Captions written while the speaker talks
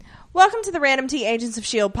Welcome to the Random Tea Agents of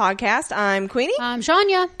S.H.I.E.L.D. podcast. I'm Queenie. I'm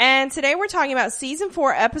Shania. And today we're talking about Season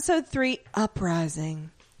 4, Episode 3, Uprising.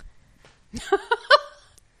 That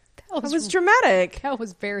was dramatic. That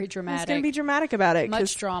was very I was dramatic. going to be dramatic about it.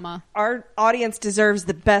 Much drama. Our audience deserves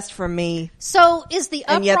the best from me. So is the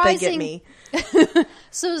And uprising... yet they get me.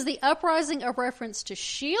 So is the uprising a reference to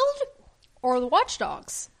S.H.I.E.L.D. or the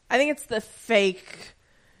Watchdogs? I think it's the fake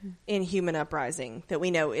Inhuman uprising that we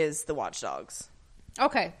know is the Watchdogs.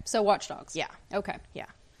 Okay, so Watchdogs. Yeah. Okay. Yeah.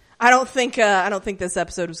 I don't think this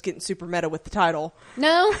episode was getting super meta with the title.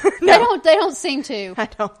 No, No. They don't seem to. I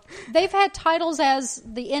don't. They've had titles as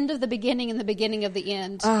the end of the beginning and the beginning of the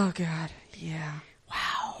end. Oh God. Yeah.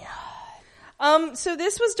 Wow. So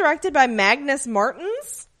this was directed by Magnus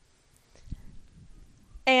Martins,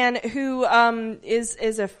 and who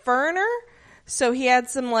is a foreigner. So he had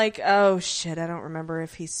some I don't remember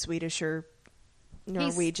if he's Swedish or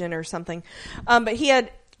Norwegian or something. But he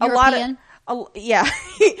had European.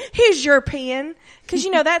 He's European because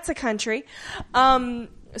that's a country.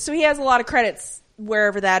 So he has a lot of credits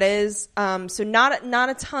wherever that is. So not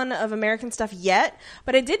a ton of American stuff yet,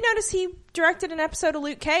 but I did notice he directed an episode of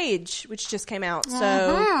Luke Cage, which just came out.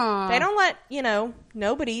 So they don't let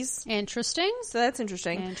nobodies. Interesting. So that's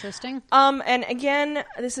interesting. Interesting. And again,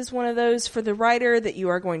 this is one of those for the writer that you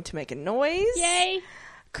are going to make a noise. Yay.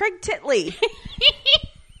 Craig Titley.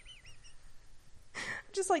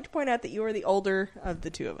 I'd just like to point out that you are the older of the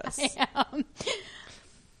two of us.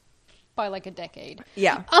 By like a decade.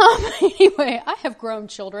 Yeah. Anyway, I have grown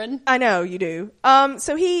children. I know you do.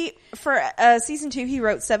 So he, for season 2, he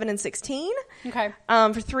wrote 7 and 16. Okay.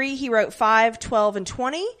 For 3, he wrote 5, 12, and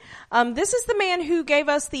 20. This is the man who gave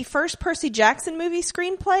us the first Percy Jackson movie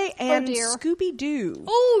screenplay and Scooby-Doo.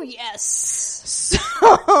 Oh, yes.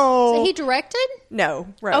 So he directed? No,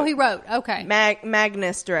 wrote. Oh, he wrote. Okay.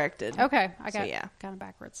 Magnus directed. Okay. I got yeah. Got him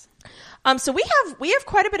backwards. So we have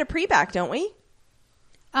quite a bit of pre-back, don't we?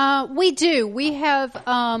 We do. We have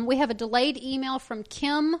a delayed email from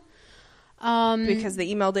Kim. Because the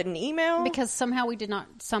email didn't email? Because somehow we did not,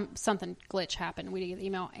 something glitch happened. We didn't get the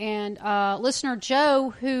email. And, listener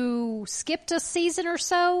Joe, who skipped a season or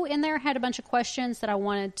so in there, had a bunch of questions that I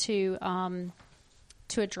wanted to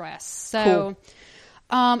address. So, cool.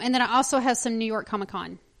 And then I also have some New York Comic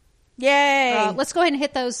Con. Yay! Let's go ahead and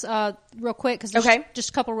hit those, real quick. Cause just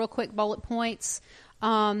a couple real quick bullet points.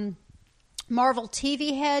 Marvel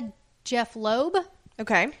TV head Jeff Loeb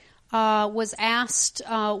was asked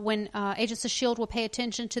when Agents of S.H.I.E.L.D. will pay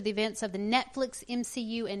attention to the events of the Netflix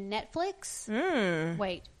MCU in Netflix.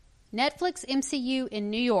 Netflix MCU in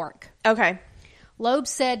New York. Okay. Loeb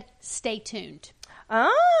said, stay tuned.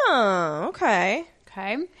 Oh, okay.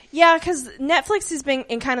 Okay. Yeah, because Netflix has been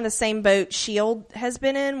in kind of the same boat S.H.I.E.L.D. has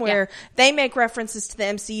been in, where they make references to the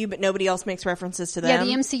MCU, but nobody else makes references to them. Yeah,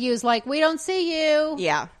 the MCU is like, we don't see you.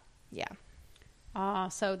 Yeah. Yeah.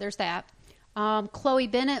 So there's that. Chloe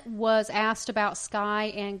Bennett was asked about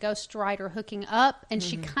Skye and Ghost Rider hooking up, and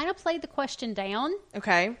she kind of played the question down.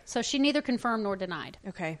 Okay. So she neither confirmed nor denied.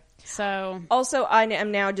 Okay. So also, I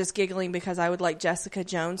am now just giggling because I would like Jessica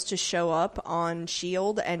Jones to show up on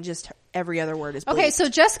S.H.I.E.L.D. and just every other word is bleeped. Okay, so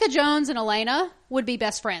Jessica Jones and Elena would be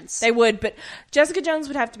best friends. They would, but Jessica Jones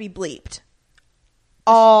would have to be bleeped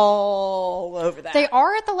all over that. They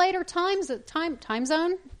are at the later time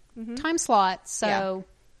zone. Time slot. So,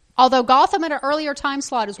 although Gotham at an earlier time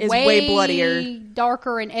slot is way bloodier,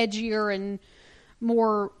 darker, and edgier, and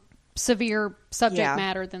more severe subject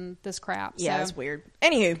matter than this crap. Yeah, so. it's weird.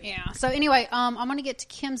 Anywho. Yeah. So anyway, I'm going to get to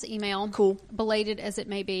Kim's email. Cool. Belated as it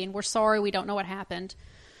may be, and we're sorry we don't know what happened.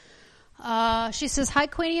 She says, "Hi,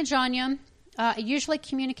 Queenie and Janya. I usually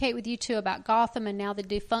communicate with you two about Gotham and now the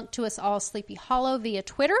defunct to us all Sleepy Hollow via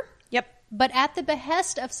Twitter. Yep. But at the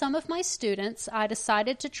behest of some of my students, I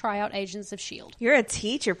decided to try out Agents of S.H.I.E.L.D. You're a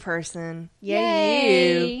teacher person.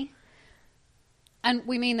 Yay. You. And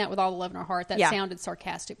we mean that with all the love in our heart. That sounded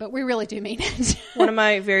sarcastic, but we really do mean it. One of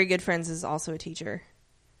my very good friends is also a teacher.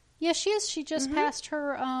 Yeah, she is. She just passed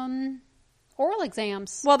her oral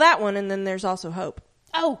exams. Well, that one, and then there's also Hope.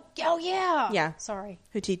 Oh, yeah. Yeah. Sorry.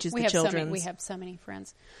 Who teaches the children. We have so many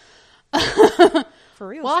friends. For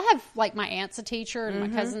real. Well, I have, like, my aunt's a teacher and my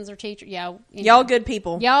cousins are teachers. Yeah. Anyway. Y'all good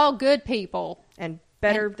people. Y'all good people. And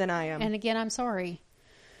better than I am. And again, I'm sorry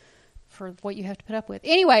for what you have to put up with.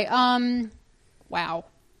 Anyway, wow.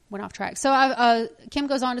 Went off track. So Kim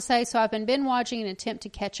goes on to say, so I've been binge watching in an attempt to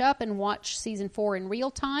catch up and watch season 4 in real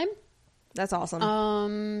time. That's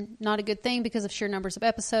awesome. Not a good thing because of sheer numbers of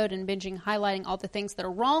episode and binging, highlighting all the things that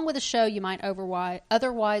are wrong with the show you might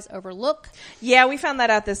otherwise overlook. Yeah, we found that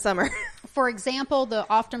out this summer. For example, the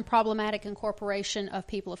often problematic incorporation of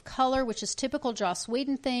people of color, which is typical Joss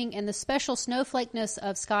Whedon thing, and the special snowflakeness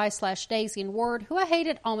of Skye/Daisy and Ward, who I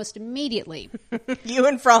hated almost immediately. You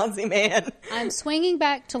and Francie, man. I'm swinging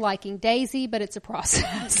back to liking Daisy, but it's a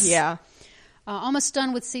process. Yeah. Almost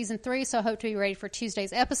done with season 3, so I hope to be ready for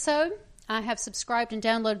Tuesday's episode. I have subscribed and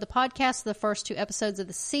downloaded the podcast for the first 2 episodes of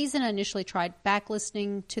the season. I initially tried back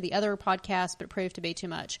listening to the other podcasts, but it proved to be too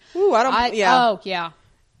much. Ooh, yeah. Oh, yeah.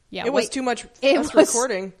 Yeah, it was too much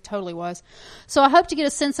recording. Totally was. So I hope to get a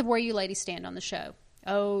sense of where you ladies stand on the show.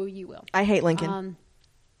 Oh, you will. I hate Lincoln.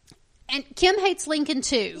 And Kim hates Lincoln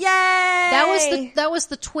too. Yay! That was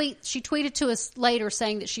the tweet. She tweeted to us later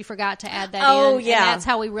saying that she forgot to add that in. Oh, yeah. And that's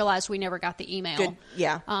how we realized we never got the email. Good.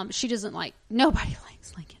 Yeah. She doesn't nobody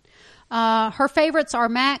likes Lincoln. Her favorites are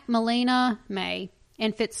Mac, Melina, May,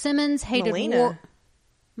 and Fitzsimmons hated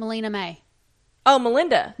Melina May. Oh,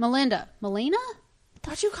 Melinda. Melinda. Melina?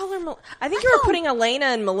 Why'd you call her I think you were putting Elena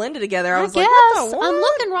and Melinda together. I was guess. like, what the what? I'm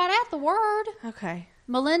looking right at the word. Okay.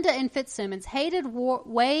 Melinda and Fitzsimmons hated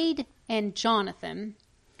Wade and Jonathan.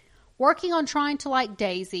 Working on trying to like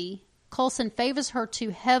Daisy. Coulson favors her too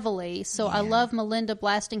heavily, so I love Melinda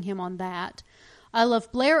blasting him on that. I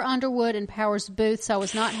love Blair Underwood and Powers Booth, so I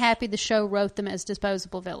was not happy the show wrote them as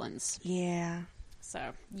disposable villains. Yeah. So,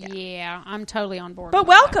 yeah I'm totally on board. But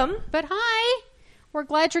welcome. That. But hi. We're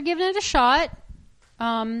glad you're giving it a shot.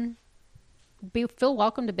 Feel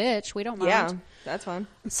welcome to bitch. We don't mind. Yeah, that's fine.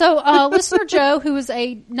 So, listener Joe, who is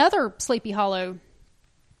another Sleepy Hollow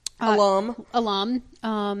alum,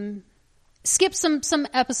 skipped some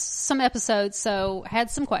episodes, so had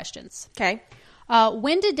some questions. Okay.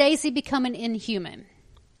 When did Daisy become an Inhuman?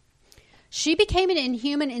 She became an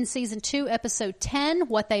Inhuman in season 2, episode 10.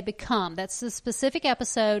 What they become. That's the specific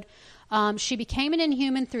episode. She became an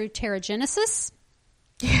Inhuman through Terrigenesis.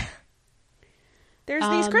 Yeah. There's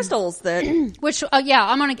these crystals that, which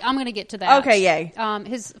I'm gonna get to that. Okay, yay.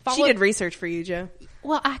 She did research for you, Joe.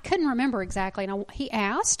 Well, I couldn't remember exactly, and he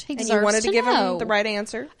asked. He deserves and you wanted to give know. him the right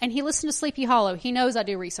answer, and he listened to Sleepy Hollow. He knows I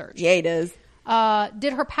do research. Yeah, he does.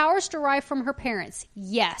 Did her powers derive from her parents?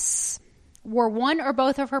 Yes. Were one or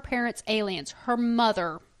both of her parents aliens? Her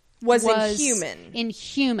mother was Inhuman.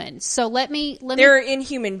 Inhuman. So let me. They're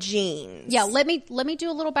Inhuman genes. Yeah. Let me do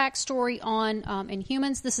a little backstory on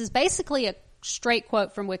Inhumans. This is basically a straight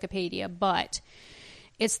quote from Wikipedia, but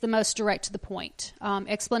it's the most direct to the point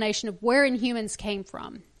explanation of where Inhumans came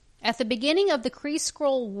from. At the beginning of the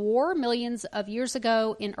Kree-Skrull War, millions of years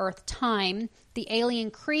ago in Earth time, the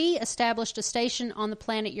alien Kree established a station on the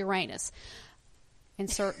planet Uranus.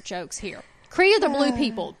 Insert jokes here. Kree are the blue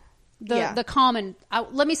people. The common,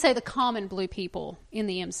 let me say the common blue people in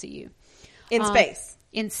the MCU. In space.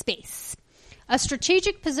 In space. A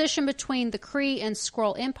strategic position between the Kree and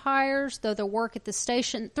Skrull empires, through their work at the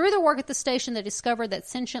station, they discovered that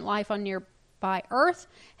sentient life on nearby Earth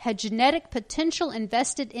had genetic potential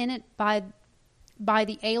invested in it by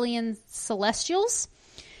the alien Celestials.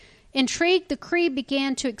 Intrigued, the Kree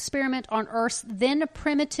began to experiment on Earth's then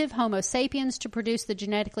primitive Homo sapiens to produce the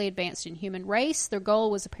genetically advanced Inhuman race. Their goal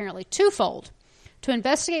was apparently twofold: to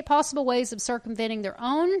investigate possible ways of circumventing their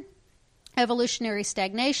own evolutionary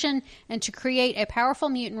stagnation, and to create a powerful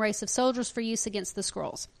mutant race of soldiers for use against the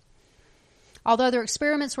Skrulls. Although their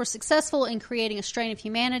experiments were successful in creating a strain of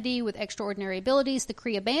humanity with extraordinary abilities, the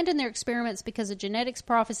Kree abandoned their experiments because a genetics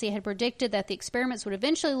prophecy had predicted that the experiments would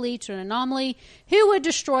eventually lead to an anomaly who would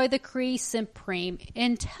destroy the Kree supreme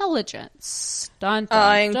intelligence. Dun,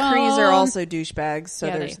 dun, and dun. Krees are also douchebags, so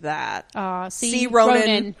there's that. See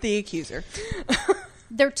Ronan, the accuser.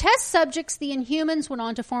 Their test subjects, the Inhumans, went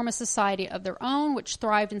on to form a society of their own, which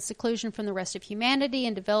thrived in seclusion from the rest of humanity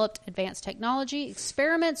and developed advanced technology.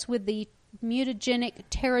 Experiments with the mutagenic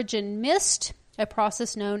Terrigen Mist, a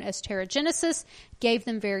process known as Terrigenesis, gave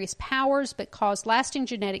them various powers but caused lasting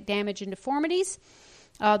genetic damage and deformities.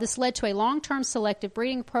 This led to a long-term selective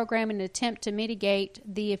breeding program in an attempt to mitigate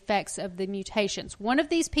the effects of the mutations. One of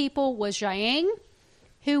these people was Jiang,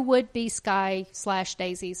 who would be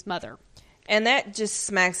Skye/Daisy's mother. And that just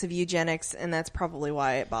smacks of eugenics, and that's probably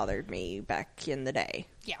why it bothered me back in the day.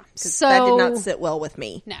 Yeah. So that did not sit well with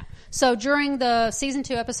me. No. So during the season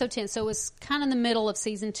 2, episode 10, so it was kind of in the middle of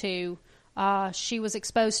season 2, she was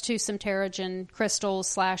exposed to some Terrigen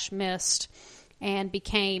crystals / mist and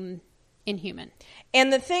became Inhuman.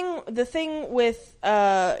 And the thing with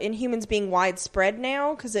Inhumans being widespread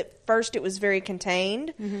now, because at first it was very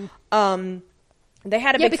contained, they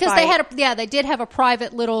had a big fight. They did have a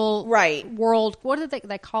private little world. What did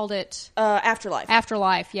they called it? Afterlife.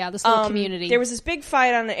 Afterlife. Yeah, this little community. There was this big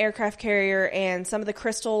fight on an aircraft carrier, and some of the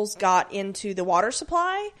crystals got into the water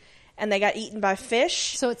supply, and they got eaten by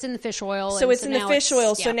fish. So it's in the fish oil. So it's in the fish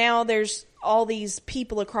oil. Yeah. So now there's all these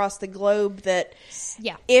people across the globe that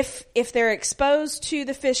if they're exposed to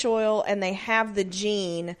the fish oil and they have the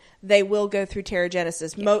gene, they will go through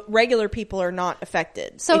pterogenesis. Regular people are not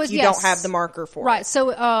affected if you don't have the marker for it. Right. So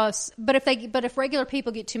but if regular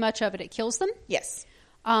people get too much of it, it kills them. Yes.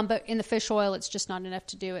 But in the fish oil, it's just not enough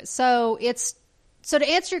to do it. So to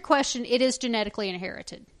answer your question, it is genetically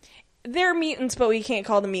inherited. They're mutants, but we can't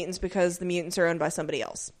call them mutants because the mutants are owned by somebody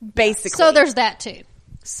else, basically. So there's that too.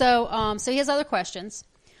 So he has other questions.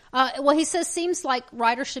 Well, he says, seems like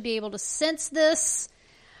writers should be able to sense this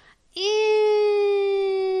in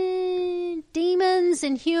demons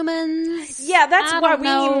and humans. Yeah, that's why we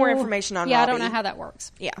need more information on Robbie. I don't know how that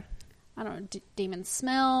works. Yeah. I don't know. Demons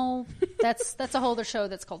smell. That's a whole other show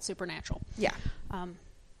that's called Supernatural. Yeah.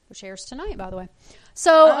 Which airs tonight, by the way.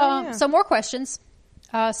 So, so more questions.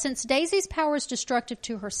 Since Daisy's power is destructive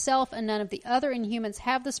to herself and none of the other Inhumans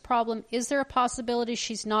have this problem, is there a possibility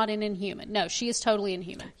she's not an Inhuman? No, she is totally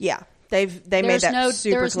Inhuman. Yeah. They made that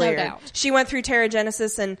super clear. No doubt. She went through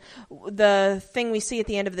pterogenesis, and the thing we see at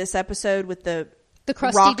the end of this episode with the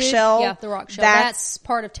crusty rock dude? shell. Yeah, the rock shell. That's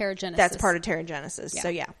part of pterogenesis. That's part of pterogenesis. Yeah. So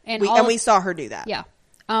yeah. And we saw her do that. Yeah.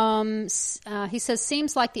 He says,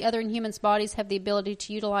 seems like the other Inhumans' bodies have the ability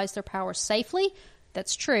to utilize their powers safely.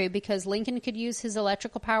 That's true, because Lincoln could use his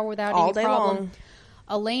electrical power without any problem.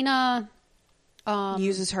 Elena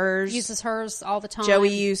uses hers all the time.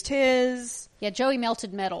 Joey used his. Yeah, Joey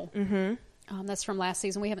melted metal. Mm-hmm. That's from last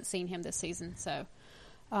season. We haven't seen him this season, so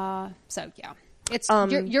yeah, it's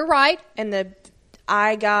you're right. And the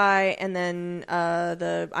eye guy, and then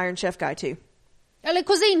the Iron Chef guy too. Ale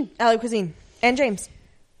Cuisine, and James.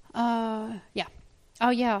 Yeah.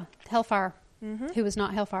 Oh yeah, Hellfire, who was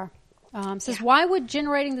not Hellfire. Says, why would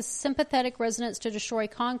generating the sympathetic resonance to destroy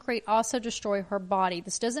concrete also destroy her body?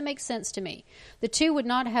 This doesn't make sense to me. The two would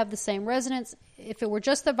not have the same resonance. If it were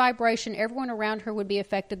just the vibration, everyone around her would be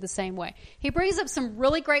affected the same way. He brings up some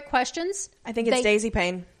really great questions. I think it's Daisy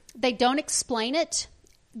Payne. They don't explain it.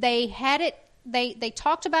 They had it. They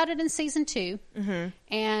talked about it in season 2,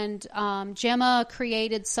 and Gemma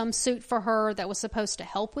created some suit for her that was supposed to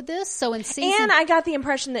help with this. So in season, and I got the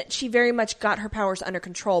impression that she very much got her powers under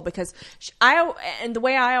control, because and the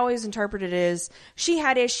way I always interpret it is she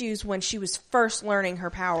had issues when she was first learning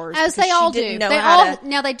her powers, as they all do.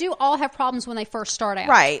 Now they do all have problems when they first start out,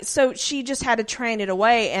 right? So she just had to train it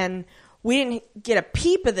away, and we didn't get a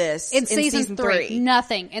peep of this in season 3.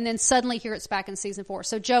 Nothing. And then suddenly here it's back in season 4.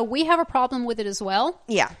 So, Joe, we have a problem with it as well.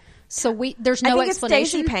 Yeah. So there's no explanation.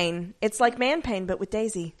 It's Daisy Payne. It's like Man Payne, but with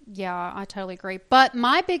Daisy. Yeah, I totally agree. But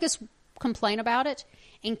my biggest complaint about it,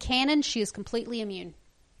 in canon, she is completely immune.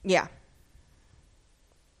 Yeah.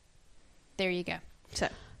 There you go.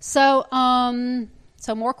 So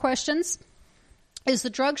more questions. Is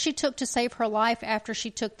the drug she took to save her life after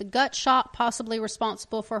she took the gut shot possibly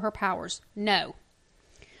responsible for her powers? No.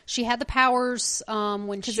 She had the powers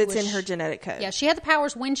when she was... Because it's in her genetic code. Yeah, she had the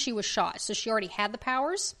powers when she was shot. So she already had the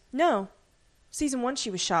powers? No. Season 1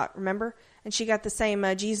 she was shot, remember? And she got the same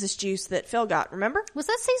Jesus juice that Phil got, remember? Was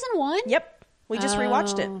that season 1? Yep. We just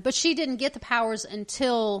rewatched it. But she didn't get the powers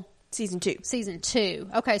until... Season 2.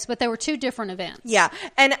 Okay, but they were 2 different events. Yeah.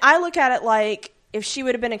 And I look at it like... If she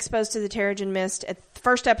would have been exposed to the Terrigen Mist at the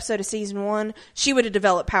first episode of season 1, she would have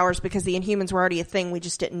developed powers because the Inhumans were already a thing. We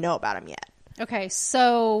just didn't know about them yet. Okay,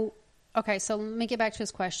 so let me get back to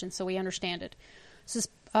his question so we understand it. This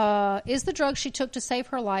is the drug she took to save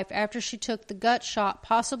her life after she took the gut shot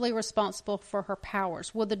possibly responsible for her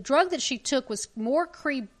powers? Well, the drug that she took was more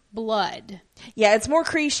Kree blood. Yeah, it's more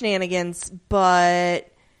Kree shenanigans, but...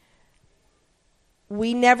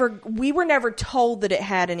 We were never told that it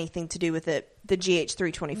had anything to do with it. The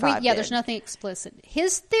GH325. There's nothing explicit.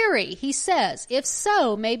 His theory, he says, if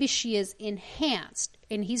so, maybe she is enhanced,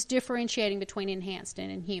 and he's differentiating between enhanced and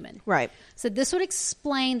inhuman. Right. So this would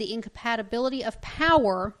explain the incompatibility of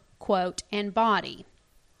power, quote, and body.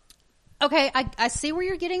 Okay, I see where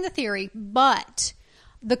you're getting the theory, but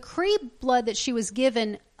the Kree blood that she was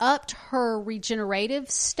given upped her regenerative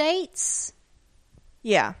states.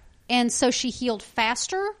 Yeah. And so she healed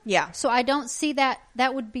faster. Yeah. So I don't see that.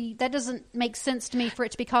 That doesn't make sense to me for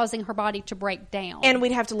it to be causing her body to break down. And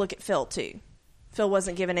we'd have to look at Phil too. Phil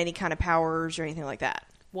wasn't given any kind of powers or anything like that.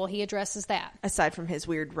 Well, he addresses that. Aside from his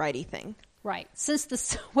weird righty thing. Right.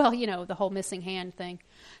 The whole missing hand thing.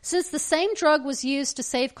 Since the same drug was used to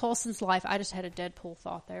save Coulson's life, I just had a Deadpool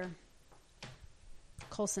thought there.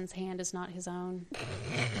 Coulson's hand is not his own.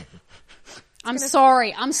 I'm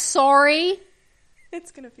sorry.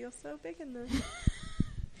 It's going to feel so big in this.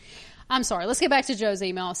 I'm sorry. Let's get back to Joe's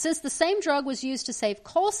email. Since the same drug was used to save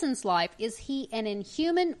Coulson's life, is he an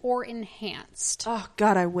Inhuman or enhanced? Oh,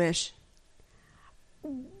 God, I wish.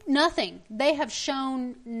 Nothing. They have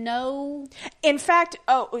shown no... In fact,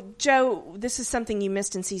 Joe, this is something you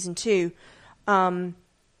missed in season 2.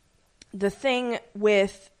 The thing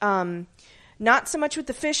with... not so much with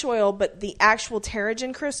the fish oil, but the actual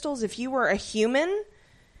Terrigen crystals. If you were a human,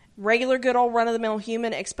 regular good old run-of-the-mill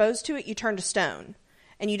human exposed to it, you turned to stone.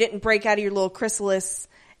 And you didn't break out of your little chrysalis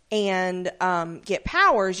and get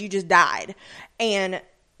powers, you just died. And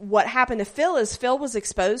what happened to Phil is Phil was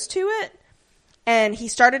exposed to it, and he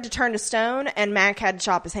started to turn to stone, and Mac had to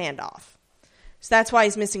chop his hand off. So that's why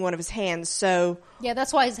he's missing one of his hands. So yeah,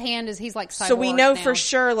 that's why his hand is, he's like cyborg so we know now. for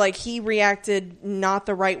sure, like, he reacted not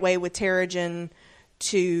the right way with Terrigen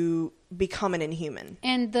to become an Inhuman.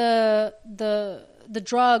 And the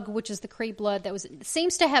drug, which is the Kree blood, that was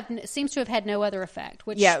seems to have had no other effect.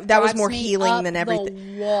 Which that was more healing than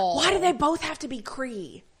everything. The wall. Why do they both have to be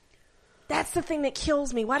Kree? That's the thing that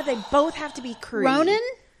kills me. Why do they both have to be Kree? Ronan?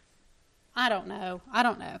 I don't know.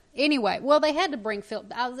 Anyway, well, they had to bring Phil.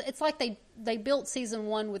 It's like they built season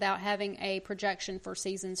 1 without having a projection for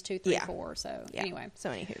seasons 2, 3, 4. So anyway,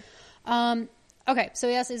 anywho, okay. So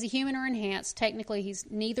yes, is he human or enhanced? Technically, he's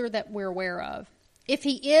neither that we're aware of. If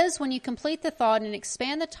he is, when you complete the thought and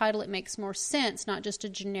expand the title, it makes more sense, not just a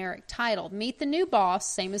generic title. Meet the new boss,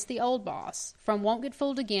 same as the old boss. From Won't Get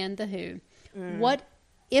Fooled Again, The Who.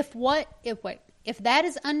 If that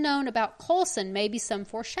is unknown about Coulson, maybe some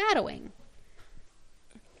foreshadowing.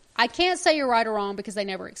 I can't say you're right or wrong because they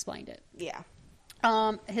never explained it. Yeah.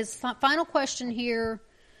 His final question here.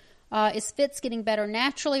 Is Fitz getting better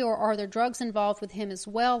naturally, or are there drugs involved with him as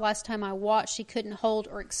well? Last time I watched, he couldn't hold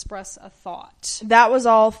or express a thought. That was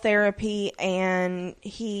all therapy, and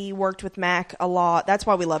he worked with Mac a lot. That's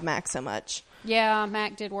why we love Mac so much. Yeah,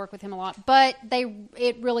 Mac did work with him a lot, but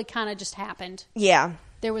it really kind of just happened. Yeah.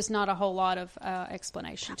 There was not a whole lot of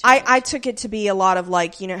explanation to it. I took it to be a lot of,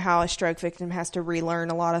 like, you know how a stroke victim has to relearn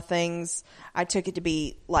a lot of things? I took it to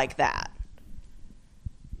be like that.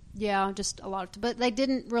 Yeah, just a lot but they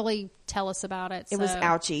didn't really tell us about it. It was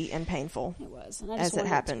ouchy and painful. It was. And as it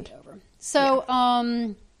happened. It over. So, yeah.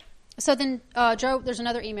 So then, Joe, there's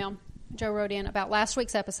another email Joe wrote in about last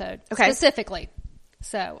week's episode. Okay. Specifically.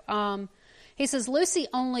 So, he says, Lucy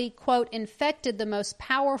only, quote, infected the most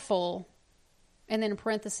powerful, and then in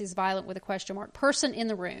parentheses, violent with a question mark, person in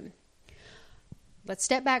the room. Let's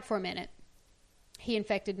step back for a minute. He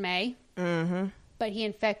infected May. Mm-hmm. But he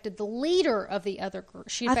infected the leader of the other group.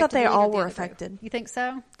 I thought they all were affected. You think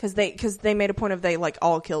so? Because they made a point of they, like,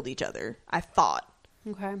 all killed each other. I thought.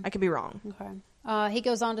 Okay. I could be wrong. Okay. He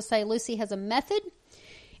goes on to say, Lucy has a method.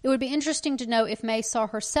 It would be interesting to know if May saw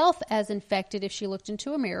herself as infected if she looked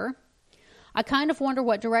into a mirror. I kind of wonder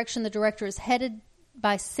what direction the director is headed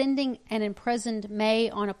by sending an imprisoned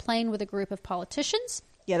May on a plane with a group of politicians.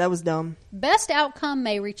 Yeah, that was dumb. Best outcome,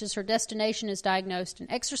 May reaches her destination, is diagnosed and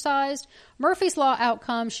exorcised. Murphy's Law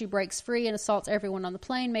outcome, she breaks free and assaults everyone on the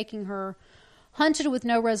plane, making her hunted with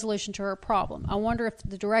no resolution to her problem. I wonder if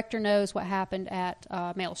the director knows what happened at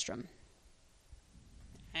Maelstrom.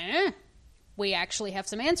 We actually have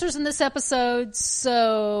some answers in this episode,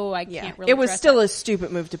 so I can't really. It was still a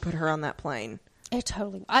stupid move to put her on that plane. It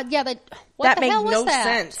totally. What that made hell was no that?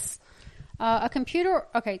 sense. A computer.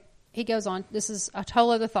 Okay. He goes on. This is a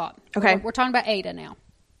whole other thought. Okay. We're talking about Ada now.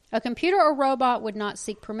 A computer or robot would not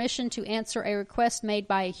seek permission to answer a request made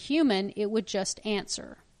by a human. It would just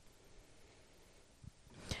answer.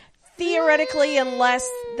 Theoretically, unless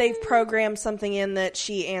they've programmed something in that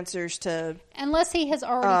she answers to... Unless he has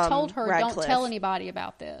already told her, Radcliffe. Don't tell anybody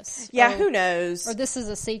about this. Yeah, who knows? Or this is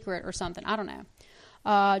a secret or something. I don't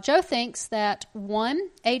know. Joe thinks that, 1,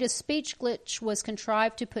 Ada's speech glitch was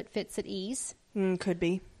contrived to put Fitz at ease. Could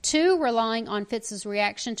be. 2, relying on Fitz's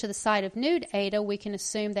reaction to the sight of nude Ada, we can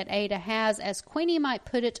assume that Ada has, as Queenie might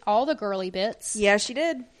put it, all the girly bits. Yeah, she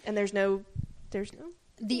did. And there's no...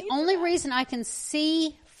 The only reason I can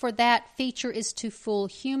see for that feature is to fool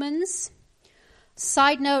humans.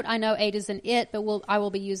 Side note, I know Ada's an it, but I will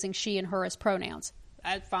be using she and her as pronouns.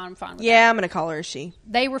 I'm fine with that. Yeah, I'm going to call her a she.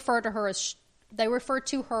 They refer to her as... They refer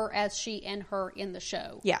to her as she and her in the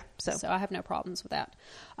show. Yeah, so I have no problems with that.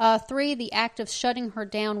 3, the act of shutting her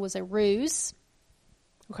down was a ruse.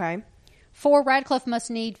 Okay. 4, Radcliffe must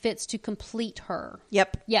need Fitz to complete her.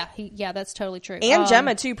 Yep. Yeah, that's totally true. And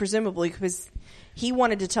Gemma, too, presumably, because he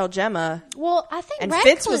wanted to tell Gemma. Well, I think and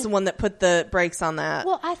Radcliffe, Fitz was the one that put the brakes on that.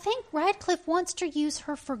 Well, I think Radcliffe wants to use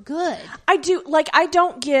her for good. I do. Like, I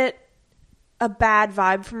don't get a bad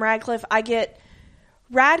vibe from Radcliffe. I get...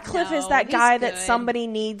 Radcliffe is that guy that somebody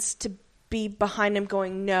needs to be behind him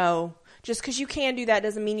going, no. Just because you can do that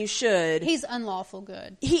doesn't mean you should. He's unlawful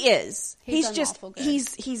good. He is. He's just good.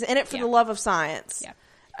 He's in it for the love of science. Yeah.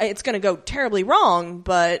 It's going to go terribly wrong,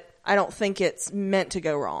 but I don't think it's meant to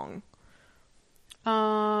go wrong.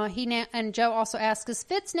 And Joe also asks, is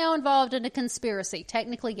Fitz now involved in a conspiracy?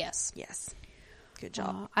 Technically, yes. Yes. Good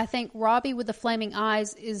job. I think Robbie with the flaming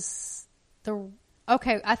eyes is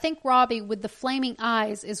I think Robbie with the flaming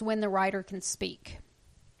eyes is when the writer can speak.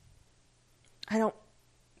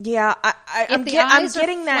 Yeah, I'm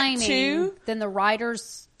getting that too. Then the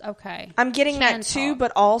writer's okay. I'm getting that too,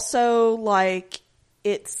 but also like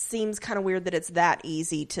it seems kind of weird that it's that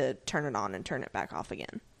easy to turn it on and turn it back off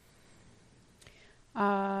again.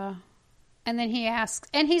 And then he asks,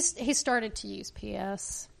 and he started to use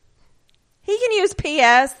PS. He can use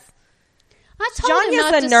PS. I told him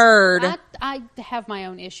not a nerd. I have my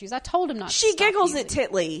own issues. I told him not. She giggles at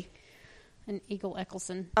Titley. And Eagle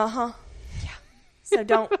Eccleston. Yeah. So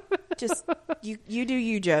don't just you do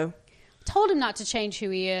you, Joe. Told him not to change who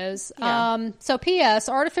he is. Yeah. So P.S.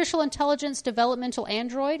 Artificial Intelligence Developmental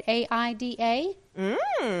Android, AIDA.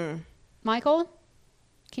 Michael,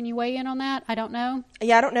 can you weigh in on that? I don't know.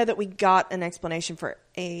 Yeah, I don't know that we got an explanation for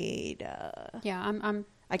ADA. Yeah,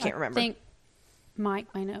 I can't remember. I think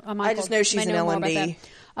Mike may know. I just know she's an LMD.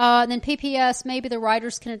 Then PPS, maybe the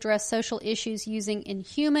writers can address social issues using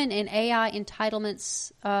inhuman and AI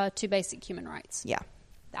entitlements to basic human rights. Yeah.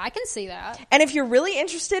 I can see that. And if you're really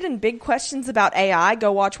interested in big questions about AI,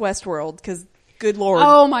 go watch Westworld, because good Lord.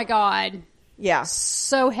 Oh, my God. Yeah.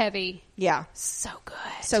 So heavy. Yeah. So good.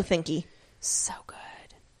 So thinky. So good.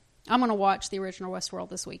 I'm going to watch the original Westworld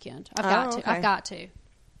this weekend. I've got to. Okay. I've got to.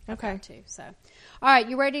 Okay. So, all right,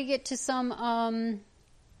 you ready to get to some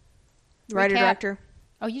writer director?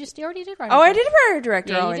 Oh, you already did writer. Oh, I did writer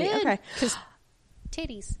director already. You did. Okay. Because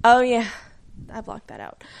titties. Oh yeah, I blocked that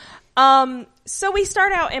out. So we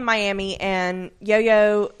start out in Miami, and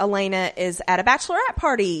Yo-Yo Elena is at a bachelorette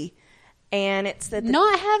party, and it's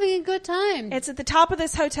not having a good time. It's at the top of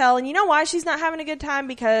this hotel, and you know why she's not having a good time?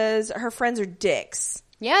 Because her friends are dicks.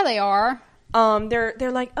 Yeah, they are.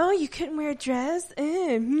 They're like, oh, you couldn't wear a dress?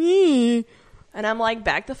 And I'm like,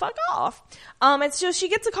 back the fuck off. It's just, she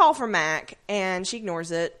gets a call from Mac, and she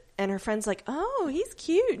ignores it, and her friend's like, oh, he's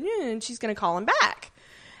cute, and she's going to call him back.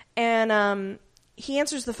 And, he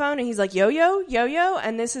answers the phone, and he's like, Yo-Yo,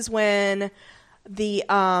 and this is when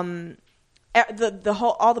all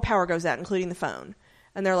the power goes out, including the phone.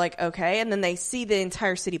 And they're like, okay, and then they see the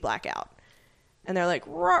entire city blackout. And they're like,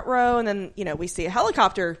 ruh-roh, and then, we see a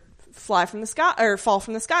helicopter fall from the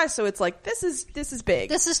sky, so it's like, this is big.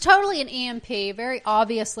 This is totally an EMP, very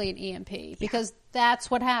obviously an EMP, because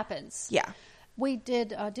that's what happens. Yeah. We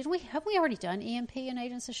did have we already done EMP in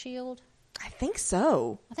Agents of S.H.I.E.L.D.? I think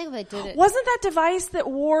so. I think they did it. Wasn't that device that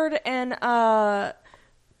Ward and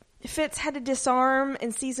Fitz had to disarm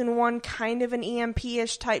in season 1 kind of an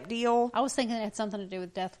EMP-ish type deal? I was thinking it had something to do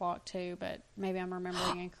with Deathlock too, but maybe I'm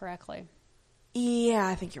remembering incorrectly. Yeah,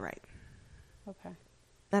 I think you're right. Okay.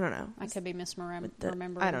 I don't know. I could be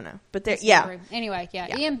misremembering. I don't know. But yeah. Anyway,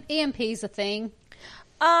 yeah. EMP's a thing.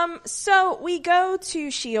 So we go to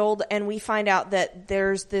S.H.I.E.L.D. and we find out that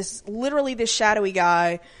there's this shadowy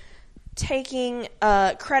guy taking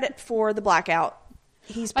credit for the blackout.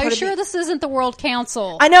 Are you sure this isn't the World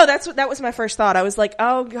Council? I know, that was my first thought. I was like,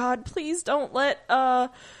 oh God, please don't let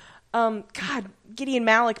Gideon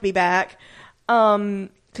Malik be back.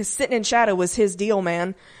 Because sitting in shadow was his deal,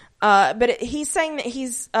 man. But he's saying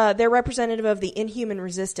that they're representative of the Inhuman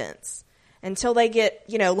Resistance. Until they get,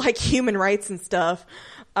 like human rights and stuff,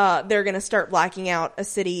 they're going to start blacking out a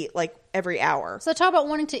city like every hour. So talk about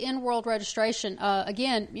wanting to end world registration.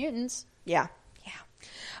 Again, mutants. Yeah.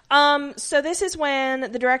 So this is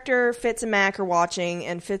when the director, Fitz, and Mac are watching,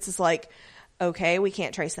 and Fitz is like, okay, we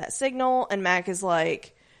can't trace that signal. And Mac is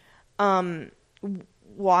like,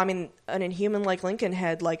 well, I mean, an Inhuman like Lincoln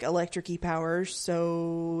had like electric-y powers,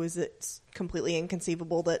 so is it completely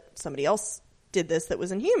inconceivable that somebody else did this that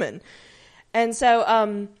was Inhuman? And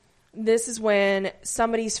so this is when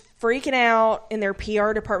somebody's freaking out in their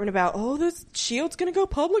PR department about, oh, this S.H.I.E.L.D.'s going to go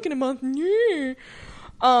public in a month. Yeah.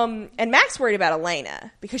 And Mac's worried about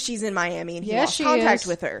Elena because she's in Miami and he lost contact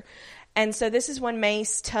with her. And so this is when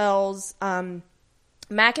Mace tells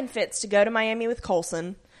Mac and Fitz to go to Miami with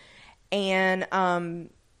Coulson. And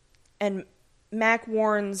Mac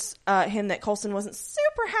warns him that Coulson wasn't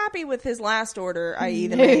super happy with his last order, i.e.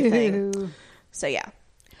 the May thing. So yeah.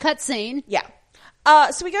 Cutscene. Yeah.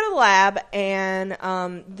 So we go to the lab, and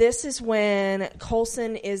this is when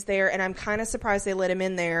Coulson is there, and I'm kind of surprised they let him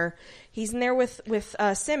in there. He's in there with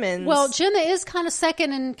Simmons. Well, Gemma is kind of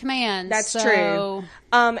second in command. That's true.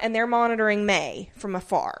 And they're monitoring May from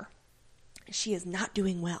afar. She is not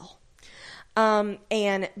doing well.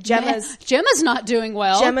 And Gemma's not doing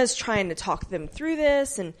well. Gemma's trying to talk them through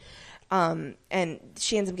this, and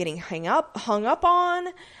she ends up getting hung up on.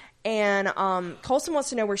 And Coulson wants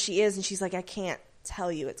to know where she is, and she's like, I can't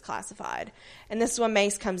tell you, it's classified. And this is when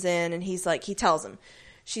Mace comes in, and he tells him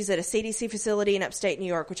she's at a CDC facility in upstate New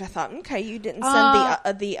York, which I thought, okay, you didn't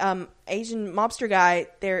send the Asian mobster guy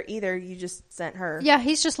there either. You just sent her. Yeah,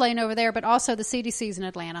 he's just laying over there, but also the CDC's in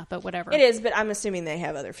Atlanta, but whatever. It is, but I'm assuming they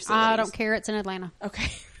have other facilities. I don't care. It's in Atlanta.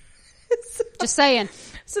 Okay. Just saying.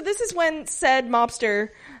 So this is when said mobster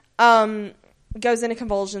goes into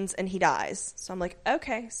convulsions and he dies. So I'm like,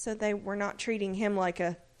 okay, so they were not treating him like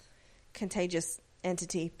a contagious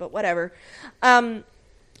entity, but whatever. And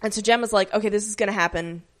so Gemma's like, okay, this is going to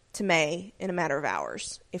happen to May in a matter of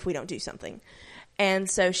hours if we don't do something. And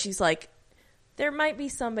so she's like, there might be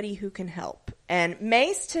somebody who can help. And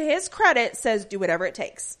Mace, to his credit, says, do whatever it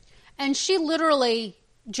takes. And she literally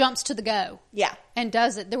jumps to the go. Yeah. And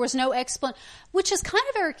does it. There was no explanation, which is kind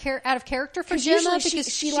of out of character for Gemma.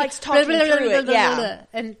 Because she likes talking through it. Yeah.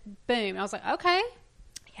 And boom. I was like, okay.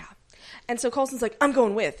 Yeah. And so Coulson's like, I'm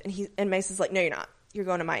going with. And Mace is like, no, you're not. You're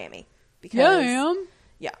going to Miami. Because, yeah, I am.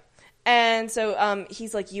 Yeah. And so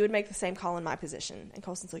he's like, you would make the same call in my position. And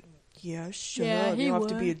Coulson's like, yeah, sure. Yeah, you don't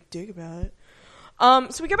would. have to be a dick about it.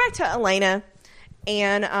 So we go back to Elena.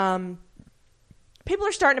 And people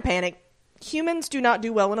are starting to panic. Humans do not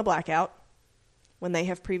do well in a blackout when they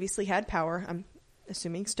have previously had power. I'm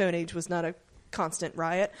assuming Stone Age was not a constant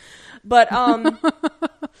riot. But how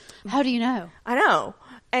do you know? I know.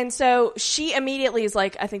 And so she immediately is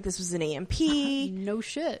like, I think this was an EMP. No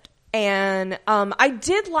shit. And I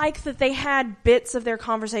did like that they had bits of their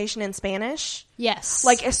conversation in Spanish. Yes.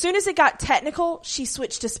 Like, as soon as it got technical, she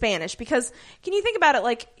switched to Spanish. Because, can you think about it,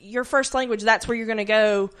 like, your first language, that's where you're going to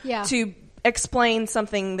go to explain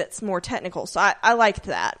something that's more technical. So I liked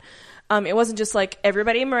that. It wasn't just like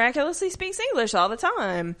everybody miraculously speaks English all the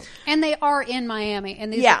time. And they are in Miami,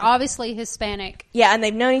 and these are obviously Hispanic. Yeah, and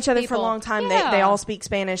they've known each other for a long time. Yeah. They all speak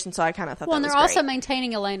Spanish, and so I kind of thought that was great. Well, and they're also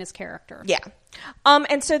maintaining Elena's character. Yeah.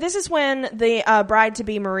 And so this is when the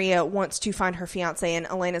bride-to-be Maria wants to find her fiancé, and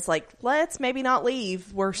Elena's like, let's maybe not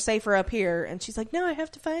leave. We're safer up here. And she's like, no, I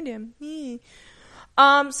have to find him.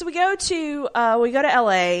 So we go to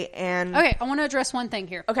LA, and okay, I want to address one thing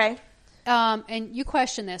here. Okay. And you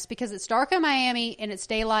question this because it's dark in Miami and it's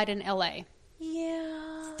daylight in LA.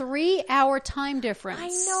 Yeah. 3-hour time difference. I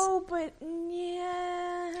know, but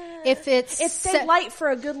yeah. If it stayed light for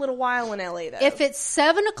a good little while in LA, though. If it's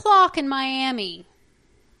 7 o'clock in Miami,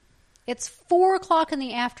 it's 4 o'clock in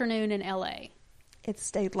the afternoon in LA. It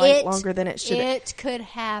stayed light longer than it should have. It could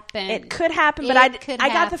happen. It could happen, but I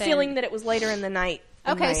got the feeling that it was later in the night.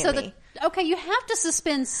 Okay, Miami. So you have to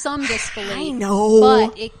suspend some disbelief. I know,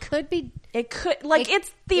 but it could be. It could, it's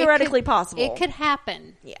theoretically possible. It could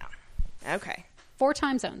happen. Yeah. Okay. 4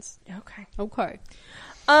 time zones. Okay.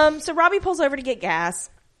 So Robbie pulls over to get gas,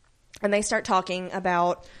 and they start talking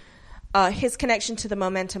about his connection to the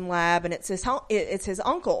Momentum Lab, and it's his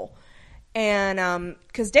uncle, and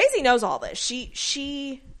because Daisy knows all this,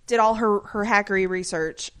 she did all her hackery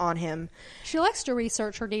research on him. She likes to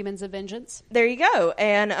research her demons of vengeance. There you go.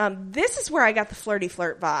 And this is where I got the flirty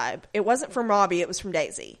flirt vibe. It wasn't from Robbie, it was from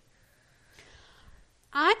Daisy.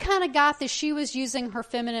 I kind of got that she was using her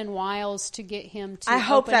feminine wiles to get him to I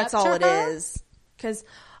hope that's all it is. Because,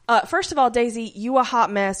 first of all, Daisy, you a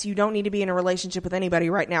hot mess. You don't need to be in a relationship with anybody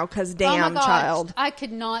right now because damn, child. I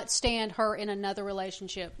could not stand her in another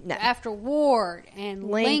relationship. No. After Ward and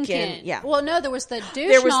Lincoln. Yeah. Well, no, there was the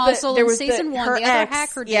douche nozzle in season 1, the other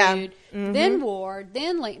hacker dude. Mm-hmm. Then Ward,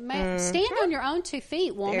 then Lincoln. Stand on your own 2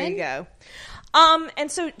 feet, woman. There you go. And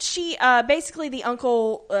so she, basically the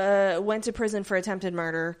uncle, went to prison for attempted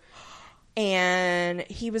murder, and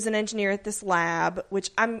he was an engineer at this lab,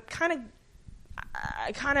 which I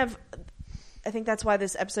think that's why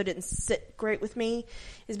this episode didn't sit great with me,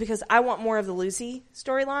 is because I want more of the Lucy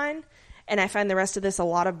storyline, and I find the rest of this a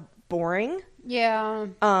lot of boring. Yeah.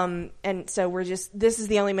 And so this is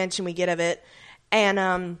the only mention we get of it.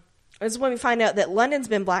 And, this is when we find out that London's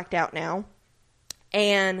been blacked out now.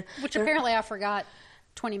 Which apparently I forgot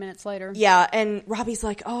 20 minutes later. Yeah, and Robbie's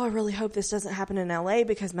like, oh, I really hope this doesn't happen in L.A.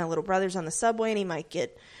 because my little brother's on the subway and he might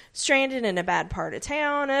get stranded in a bad part of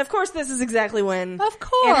town. And, of course, this is exactly when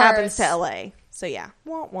it happens to L.A. So, yeah.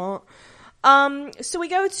 Wah, wah. So we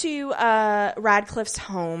go to Radcliffe's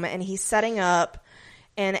home, and he's setting up,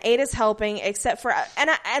 and Ada's helping, except for...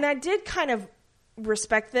 And I did kind of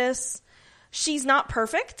respect this. She's not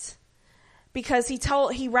perfect, because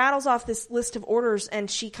he rattles off this list of orders, and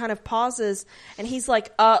she kind of pauses, and he's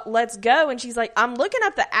like, let's go. And she's like, I'm looking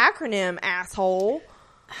up the acronym, asshole.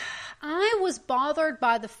 I was bothered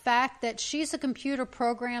by the fact that she's a computer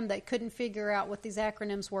program that couldn't figure out what these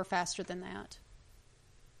acronyms were faster than that.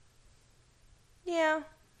 Yeah.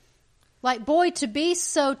 Like, boy, to be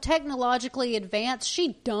so technologically advanced,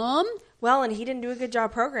 she dumb. Well, and he didn't do a good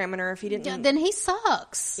job programming her if he didn't. Yeah, then he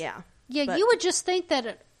sucks. Yeah. Yeah, you would just think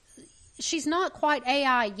that she's not quite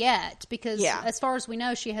AI yet, because as far as we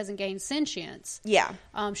know, she hasn't gained sentience. Yeah.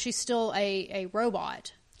 She's still a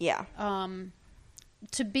robot. Yeah.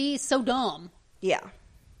 To be so dumb. Yeah.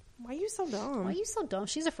 Why are you so dumb?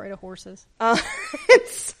 She's afraid of horses.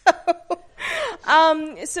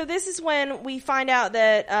 So this is when we find out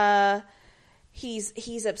that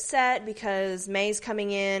he's upset because May's coming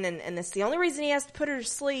in, and that's the only reason he has to put her to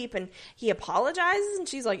sleep, and he apologizes, and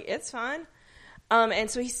she's like, it's fine. And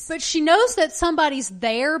so but she knows that somebody's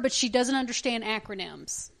there, but she doesn't understand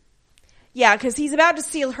acronyms. Yeah, because he's about to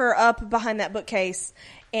seal her up behind that bookcase,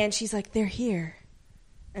 and she's like, they're here.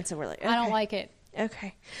 And so we're like, okay. I don't like it.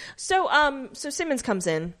 Okay. So Simmons comes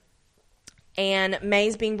in, and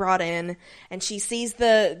May's being brought in, and she sees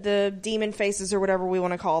the demon faces or whatever we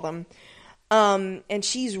want to call them. And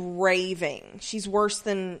she's raving. She's worse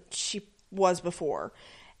than she was before.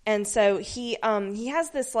 And so he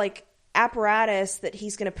has this like apparatus that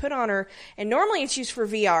he's going to put on her, and normally it's used for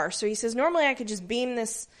VR. So he says, normally I could just beam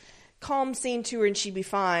this calm scene to her and she'd be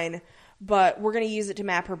fine, but we're going to use it to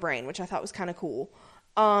map her brain, which I thought was kind of cool.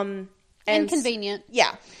 And convenient.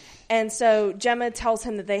 Yeah. And so Gemma tells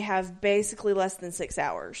him that they have basically less than 6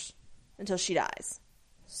 hours until she dies.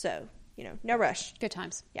 So, no rush. Good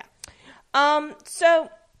times. Yeah.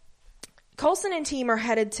 So Coulson and team are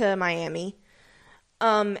headed to Miami.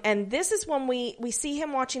 And this is when we see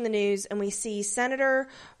him watching the news, and we see Senator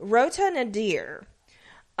Rota Nadir.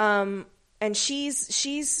 And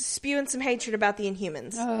she's spewing some hatred about the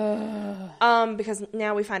Inhumans. Because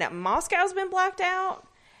now we find out Moscow's been blacked out,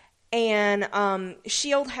 and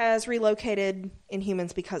S.H.I.E.L.D. has relocated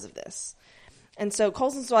Inhumans because of this. And so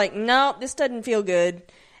Coulson's like, no, this doesn't feel good.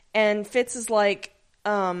 And Fitz is like,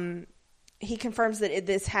 he confirms that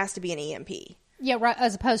this has to be an EMP. Yeah, right,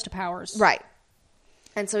 as opposed to Powers. Right.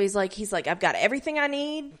 And so he's like, I've got everything I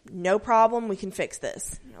need. No problem. We can fix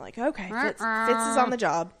this. And you're like, okay, Fitz is on the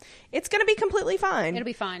job. It's going to be completely fine. It'll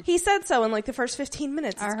be fine. He said so in like the first 15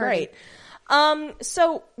 minutes. It's great.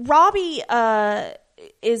 So Robbie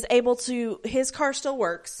is able to, his car still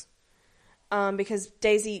works, because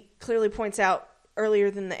Daisy clearly points out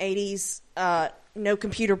earlier than the 80s, no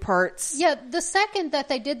computer parts. Yeah, the second that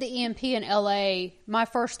they did the EMP in LA, my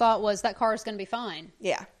first thought was that car is going to be fine.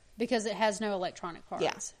 Yeah. Because it has no electronic parts.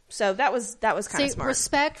 Yeah. So that was kind of smart.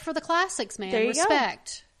 Respect for the classics, man. There you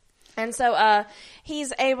respect. Go. And so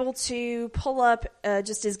he's able to pull up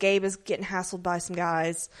just as Gabe is getting hassled by some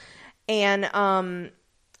guys. And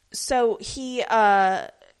so he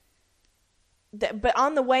but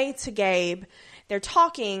on the way to Gabe, they're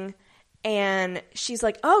talking, and she's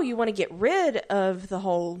like, oh, you want to get rid of the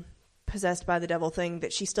whole possessed by the devil thing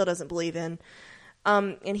that she still doesn't believe in.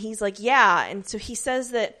 And he's like, yeah. And so he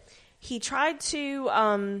says that he tried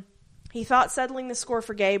to, he thought settling the score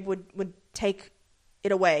for Gabe would take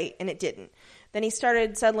it away, and it didn't. Then he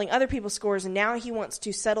started settling other people's scores, and now he wants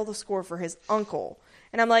to settle the score for his uncle.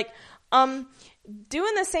 And I'm like,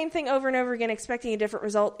 doing the same thing over and over again, expecting a different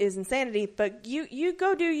result is insanity, but you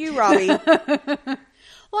go do you, Robbie.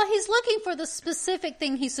 Well, he's looking for the specific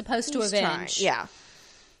thing he's supposed to avenge. Trying. Yeah.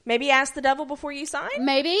 Maybe ask the devil before you sign?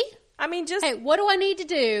 Maybe. I mean, just... Hey, what do I need to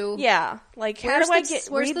do? Yeah. Like, how do I get...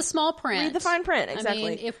 Where's the small print? Read the fine print, exactly. I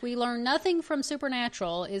mean, if we learn nothing from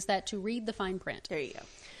Supernatural, is that to read the fine print. There you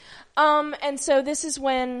go. And so this is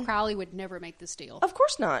when... Crowley would never make this deal. Of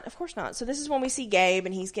course not. Of course not. So this is when we see Gabe,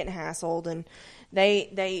 and he's getting hassled, and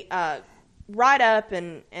they ride up,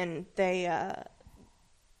 and they,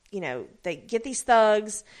 they get these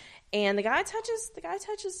thugs, and the guy touches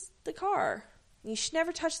the car. You should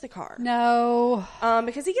never touch the car. No.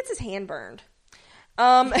 Because he gets his hand burned.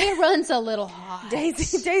 It runs a little hot.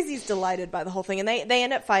 Daisy's delighted by the whole thing, and they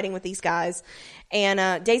end up fighting with these guys.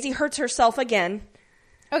 And Daisy hurts herself again.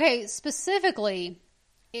 Okay, specifically,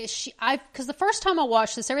 because the first time I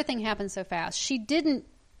watched this, everything happened so fast. She didn't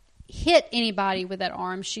hit anybody with that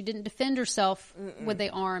arm. She didn't defend herself with the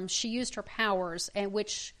arm. She used her powers, and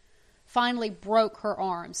which finally broke her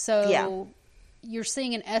arm. So you're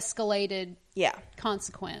seeing an escalated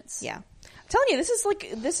consequence. Yeah. I'm telling you,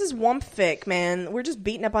 this is Wumpfic, man. We're just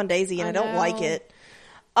beating up on Daisy, and I don't like it.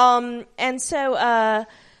 And so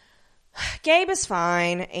Gabe is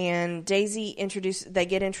fine, and Daisy they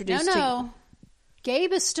get introduced to...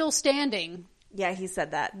 Gabe is still standing. Yeah, he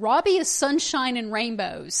said that. Robbie is sunshine and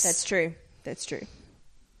rainbows. That's true. That's true.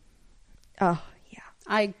 Oh, yeah.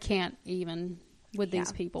 I can't even with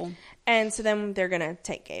these people. And so then they're going to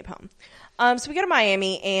take Gabe home. So we go to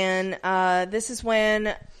Miami, and this is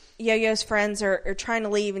when Yo-Yo's friends are trying to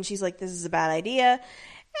leave, and she's like, this is a bad idea.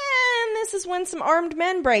 And this is when some armed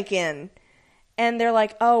men break in. And they're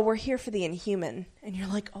like, oh, we're here for the Inhuman. And you're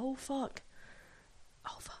like, oh, fuck.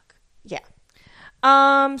 Oh, fuck. Yeah.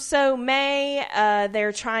 So May,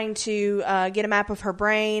 they're trying to get a map of her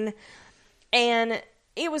brain. And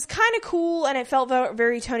it was kind of cool, and it felt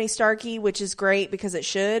very Tony Starky, which is great because it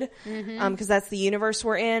should. Because that's the universe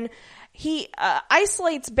we're in. He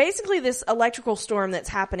isolates basically this electrical storm that's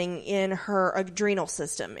happening in her adrenal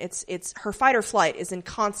system. It's her fight or flight is in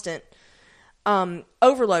constant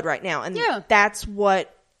overload right now, and that's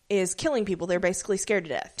what is killing people. They're basically scared to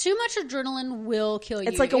death. Too much adrenaline will kill you.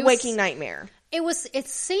 It's like a waking nightmare. It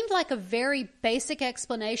seemed like a very basic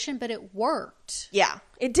explanation, but it worked. Yeah,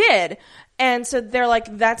 it did. And so they're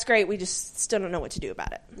like, that's great. We just still don't know what to do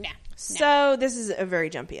about it. Nah. So this is a very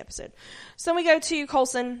jumpy episode. So we go to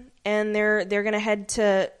Coulson, and they're going to head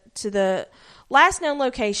to the last known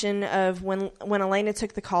location of when Elena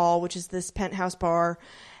took the call, which is this penthouse bar.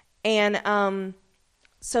 And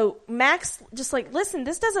so Max just like, listen,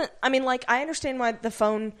 this doesn't, I mean, like, I understand why the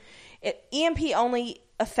phone, EMP only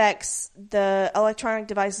affects the electronic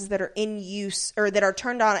devices that are in use or that are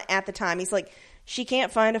turned on at the time. He's like, she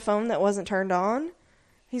can't find a phone that wasn't turned on.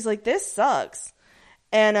 He's like, this sucks.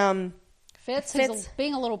 And Fitz is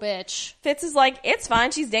being a little bitch. Fitz is like, it's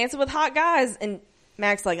fine. She's dancing with hot guys. And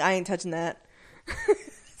Max like, I ain't touching that.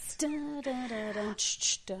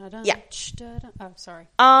 Yeah. Oh, sorry.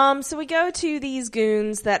 So we go to these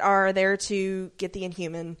goons that are there to get the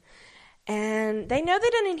Inhuman. And they know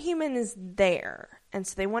that an Inhuman is there. And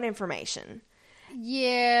so they want information.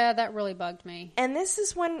 Yeah, that really bugged me. And this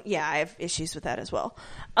is when, I have issues with that as well.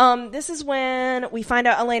 This is when we find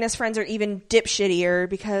out Elena's friends are even dipshittier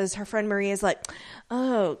because her friend Maria is like,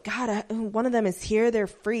 oh, God, one of them is here. They're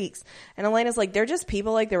freaks. And Elena's like, they're just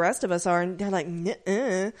people like the rest of us are. And they're like,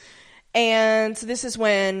 nuh-uh. And so this is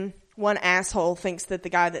when one asshole thinks that the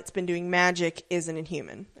guy that's been doing magic is an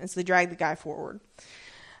Inhuman. And so they drag the guy forward.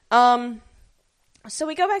 So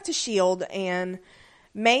we go back to S.H.I.E.L.D. and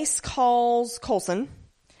Mace calls Coulson,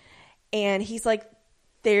 and he's like,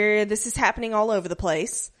 this is happening all over the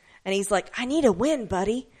place. And he's like, I need a win,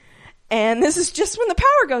 buddy. And this is just when the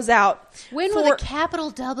power goes out. Win with a capital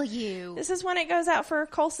W. This is when it goes out for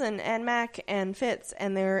Coulson and Mac and Fitz,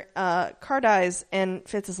 and their car dies, and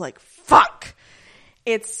Fitz is like, fuck.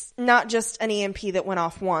 It's not just an EMP that went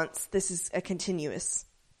off once. This is a continuous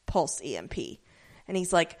pulse EMP. And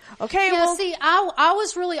he's like, okay, yeah, well. See,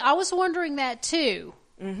 I was wondering that too.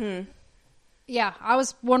 Mm-hmm. Yeah, I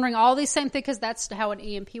was wondering all these same things because that's how an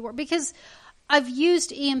EMP works. Because I've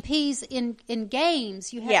used EMPs in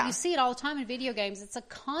games. You see it all the time in video games. It's a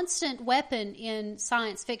constant weapon in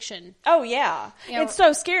science fiction. Oh, yeah. It's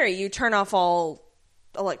so scary. You turn off all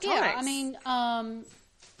electronics. Yeah, I mean,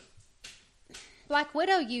 Black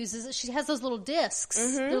Widow uses it. She has those little discs.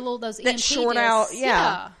 Mm-hmm. Those EMP that short discs. out.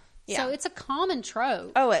 Yeah. So it's a common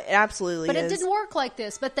trope. Oh, it absolutely is. But it didn't work like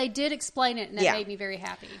this. But they did explain it, and that made me very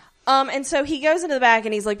happy. And so he goes into the back,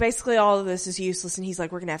 and he's like, basically all of this is useless, and he's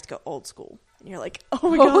like, we're going to have to go old school. And you're like, oh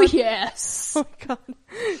my God. Oh, yes. Oh my God.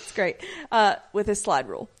 It's great. With his slide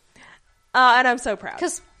rule. And I'm so proud.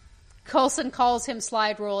 Because Coulson calls him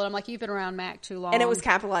slide rule, and I'm like, you've been around Mac too long. And it was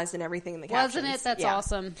capitalized in everything in the captions. Wasn't it? That's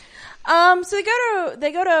awesome. So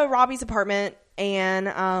they go to Robbie's apartment,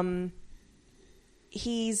 and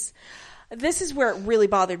this is where it really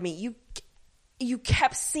bothered me. You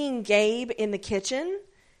kept seeing Gabe in the kitchen,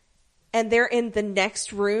 and they're in the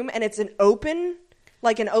next room, and it's an open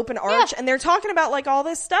arch, and they're talking about like all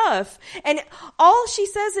this stuff, and all she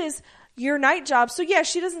says is your night job. So yeah,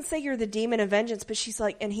 she doesn't say you're the demon of vengeance, but she's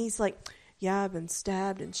like, and he's like, yeah, I've been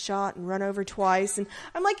stabbed and shot and run over twice, and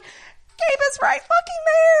I'm like, Gabe is right fucking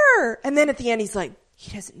there. And then at the end, he's like,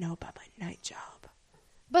 he doesn't know about my night job.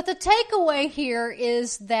 But the takeaway here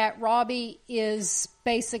is that Robbie is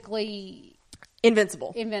basically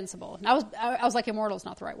invincible. I was like, immortal is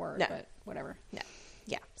not the right word, but whatever. Yeah.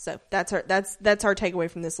 So that's our takeaway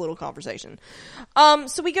from this little conversation.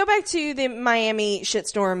 So we go back to the Miami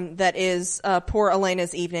shitstorm that is poor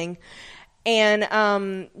Elena's evening,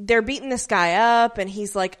 and they're beating this guy up, and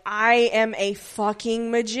he's like, I am a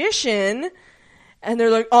fucking magician, and they're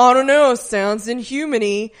like, I don't know, sounds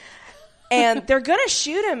inhuman-y. And they're going to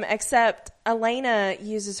shoot him, except Elena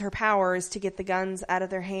uses her powers to get the guns out of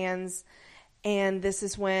their hands. And this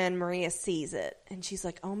is when Maria sees it. And she's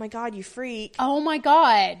like, oh my God, you freak. Oh my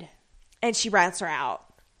God. And she rats her out.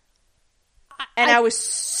 I was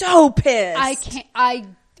so pissed.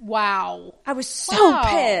 Wow. I was so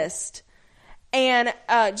pissed. And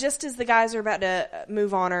just as the guys are about to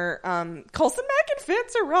move on her, Coulson, Mac, and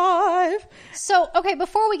Fitz arrive. So, okay,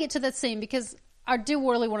 before we get to that scene, because I do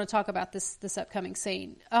really want to talk about this upcoming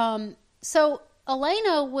scene. So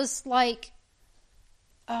Elena was like,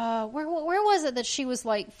 where was it that she was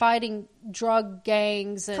like fighting drug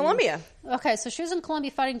gangs? And, Colombia. Okay, so she was in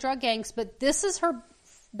Colombia fighting drug gangs, but this is her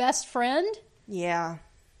best friend? Yeah.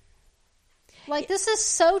 Like, this is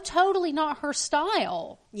so totally not her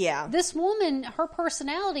style. Yeah. This woman, her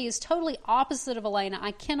personality is totally opposite of Elena.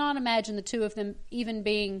 I cannot imagine the two of them even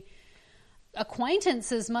being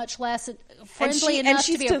acquaintances, much less friendly enough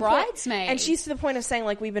to be a bridesmaid. And she's to the point of saying,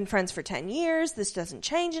 like, we've been friends for 10 years. This doesn't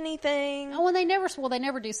change anything. Oh, and they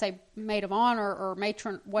never do say maid of honor or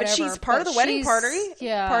matron, whatever. But she's part of the wedding party.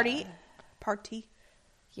 Yeah. Party.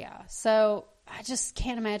 Yeah. So I just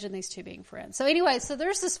can't imagine these two being friends. So anyway, so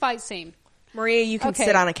there's this fight scene. Maria, you can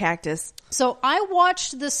sit on a cactus. So I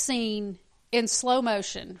watched this scene in slow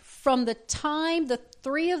motion from the time the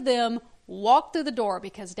three of them walked through the door,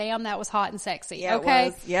 because damn, that was hot and sexy. Yeah, okay?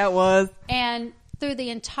 It was. Yeah, it was. And through the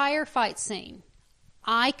entire fight scene,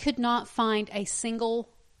 I could not find a single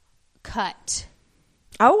cut.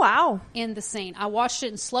 Oh, wow. In the scene. I watched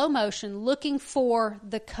it in slow motion looking for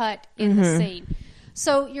the cut in the scene.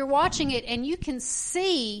 So you're watching it and you can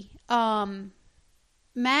see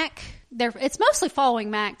Mac, it's mostly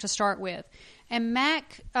following Mac to start with. And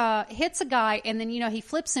Mac hits a guy, and then, he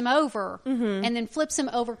flips him over, and then flips him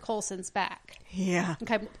over Coulson's back. Yeah.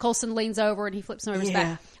 Okay, Coulson leans over, and he flips him over his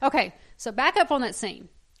back. Okay, so back up on that scene.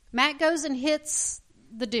 Mac goes and hits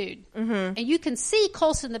the dude, and you can see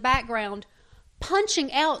Coulson in the background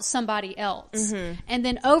punching out somebody else. And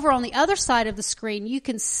then over on the other side of the screen, you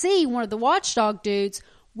can see one of the watchdog dudes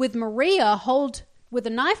with Maria hold with a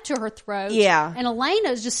knife to her throat. Yeah. And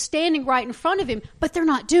Elena is just standing right in front of him, but they're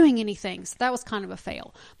not doing anything. So that was kind of a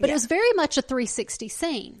fail. But it was very much a 360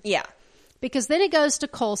 scene. Yeah. Because then it goes to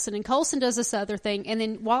Coulson, and Coulson does this other thing. And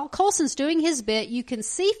then while Coulson's doing his bit, you can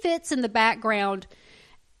see Fitz in the background.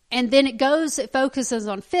 And then it focuses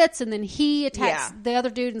on Fitz, and then he attacks the other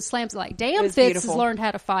dude and slams it. Like, damn, Fitz beautiful. has learned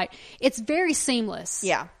how to fight. It's very seamless.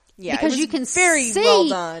 Yeah. Yeah. Because you can very see, well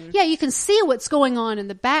done. Yeah, you can see what's going on in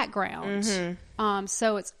the background.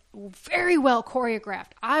 So it's very well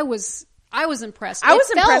choreographed. I was impressed. I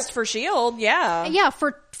was impressed for S.H.I.E.L.D., yeah. Yeah,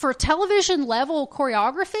 for television level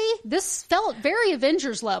choreography, this felt very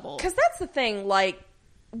Avengers level. Because that's the thing, like,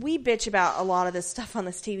 we bitch about a lot of this stuff on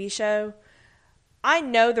this TV show. I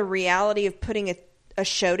know the reality of putting a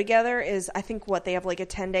show together is, I think, they have like a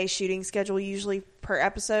 10-day shooting schedule usually per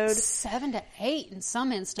episode. 7 to 8 in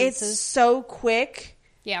some instances. It's so quick.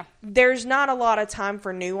 Yeah. There's not a lot of time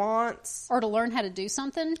for nuance. Or to learn how to do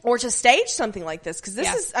something. Or to stage something like this. Because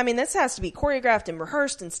this has to be choreographed and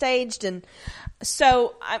rehearsed and staged. And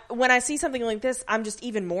so when I see something like this, I'm just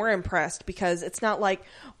even more impressed, because it's not like,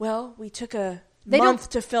 well, we took a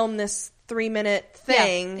month to film this 3-minute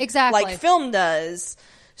thing. Yeah, exactly. Like film does.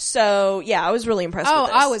 So, yeah, I was really impressed with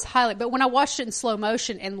this. I was but when I watched it in slow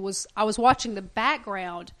motion and I was watching the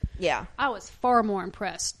background, I was far more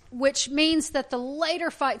impressed. Which means that the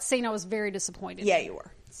later fight scene, I was very disappointed. Yeah, you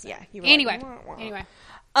were. So, yeah, you were. Anyway.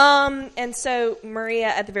 And so Maria,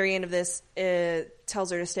 at the very end of this,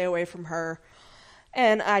 tells her to stay away from her.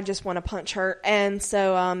 And I just want to punch her. And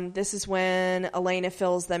so this is when Elena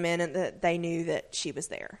fills them in, and that they knew that she was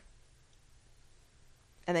there.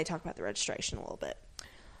 And they talk about the registration a little bit.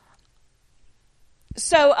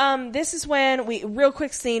 So this is when real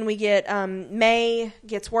quick scene, we get May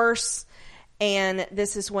gets worse, and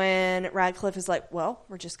this is when Radcliffe is like, well,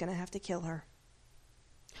 we're just going to have to kill her.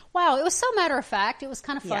 Wow, it was so matter of fact. It was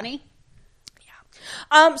kind of funny.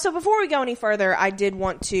 Yeah. So before we go any further, I did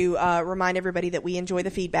want to remind everybody that we enjoy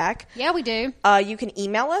the feedback. Yeah, we do. You can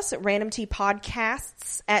email us at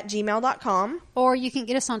randomtpodcasts@gmail.com. Or you can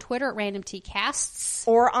get us on Twitter at randomtcasts.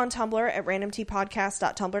 Or on Tumblr at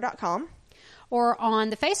randomtpodcast.tumblr.com. Or on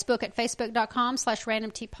the Facebook at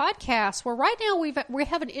facebook.com/randomtpodcast, where right now we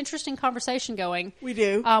have an interesting conversation going. We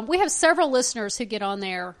do. We have several listeners who get on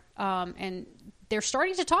there, and they're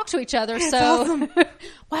starting to talk to each other. It's so, awesome.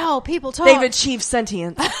 Wow, people talk. They've achieved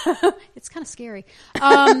sentience. It's kind of scary.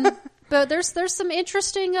 But there's some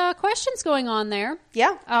interesting questions going on there.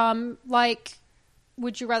 Yeah. Like,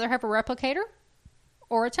 would you rather have a replicator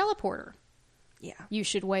or a teleporter? you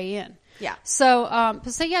should weigh in. Yeah. So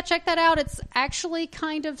yeah, check that out. It's actually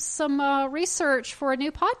kind of some research for a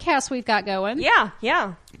new podcast we've got going.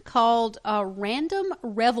 Yeah. Called Random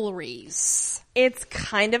Revelries. It's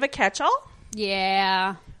kind of a catch-all.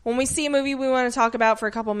 Yeah. When we see a movie we want to talk about for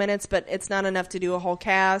a couple minutes, but it's not enough to do a whole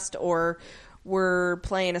cast, or we're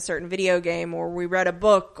playing a certain video game, or we read a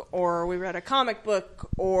book, or we read a comic book,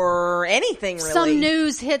 or anything really. Some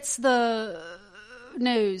news hits the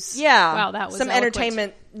news. Yeah. Wow, that was some eloquent.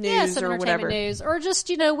 entertainment news some or entertainment whatever. News. Or just,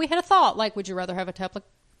 we had a thought, like, would you rather have a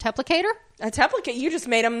Teplicator? A Teplicator? You just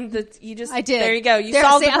made them. I did. There you go. You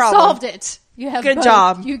solved the problem. I solved it. You have Good both.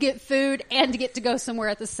 job. You get food and get to go somewhere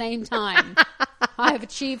at the same time. I have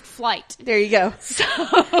achieved flight. There you go.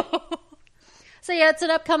 So yeah, it's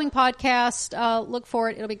an upcoming podcast. Look for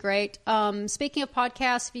it. It'll be great. Speaking of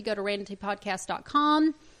podcasts, if you go to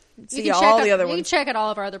randomtpodcast.com, see all the other ones. You can check out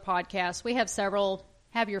all of our other podcasts. We have several.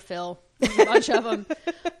 Have your fill. There's a bunch of them.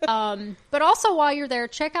 But also while you're there,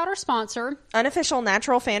 check out our sponsor. Unofficial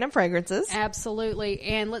Natural Phantom Fragrances. Absolutely.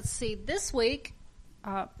 And let's see, this week,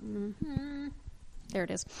 there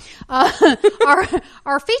it is.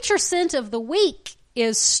 Our feature scent of the week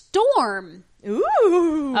is Storm.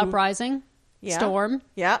 Ooh. Uprising. Yeah. Storm.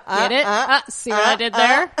 Yeah. Get it? See what I did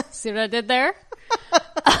there? See what I did there?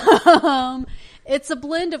 It's a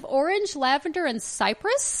blend of orange, lavender, and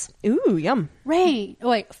cypress. Ooh, yum.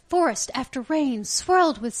 Forest after rain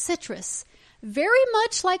swirled with citrus. Very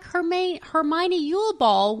much like Hermione Yule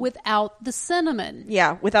Ball without the cinnamon.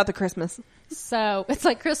 Yeah, without the Christmas. So it's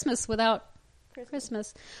like Christmas without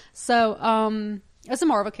Christmas. So it's a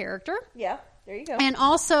more of a character. Yeah, there you go. And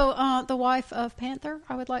also the wife of Panther,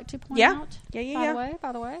 I would like to point out. Yeah.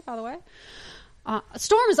 By the way.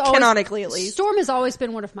 Storm is always canonically at least. Storm has always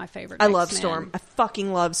been one of my favorite. I love Storm. I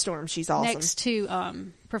fucking love Storm. She's awesome. Next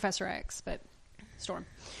to Professor X, but Storm.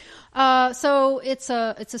 So it's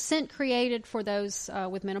a scent created for those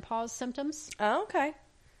with menopause symptoms. Oh, okay.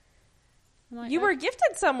 You were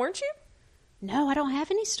gifted some, weren't you? No, I don't have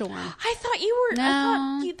any Storm. I thought you were. No.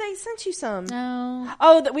 I thought they sent you some. No.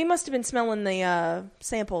 Oh, we must have been smelling the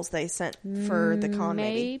samples they sent for the con.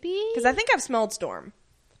 Maybe because I think I've smelled Storm.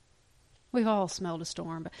 We've all smelled a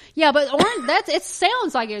Storm, but orange. It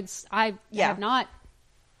sounds like it's. I have not.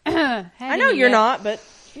 I know you're not, but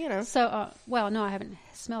you know. So, no, I haven't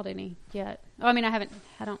smelled any yet. I mean, I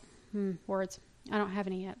don't have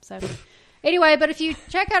any yet. So, anyway, but if you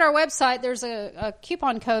check out our website, there's a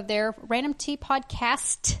coupon code there, Random Tea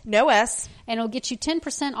Podcast. No S. And it'll get you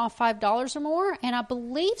 10% off $5 or more. And I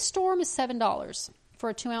believe Storm is $7 for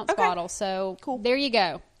a 2-ounce bottle. So, cool. There you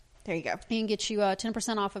go. There you go. He can get you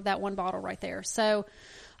 10% off of that one bottle right there. So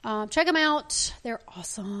check them out. They're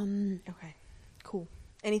awesome. Okay, cool.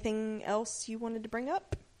 Anything else you wanted to bring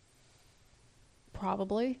up?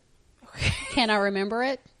 Probably. Okay. Can I remember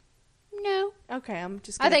it? No. Okay, I'm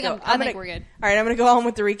just. I think we're good. All right, I'm going to go on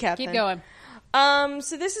with the recap. Keep going.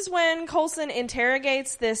 So this is when Coulson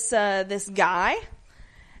interrogates this guy,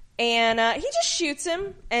 and he just shoots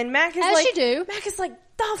him. And Mac is As you do. Mac is like,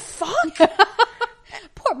 the fuck.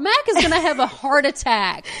 Poor Mac is going to have a heart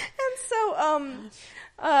attack. And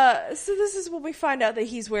so this is when we find out that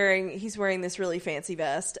he's wearing this really fancy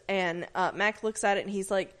vest, and Mac looks at it and he's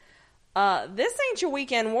like, this ain't your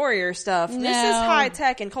weekend warrior stuff. No. This is high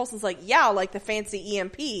tech. And Coulson's like, yeah, like the fancy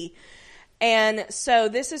EMP. And so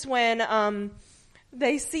this is when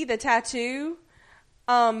they see the tattoo,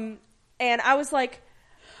 and I was like,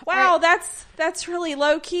 wow, that's really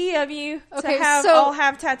low key of you to all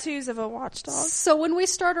have tattoos of a watchdog. So when we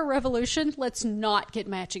start a revolution, let's not get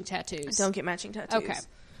matching tattoos. Don't get matching tattoos. Okay.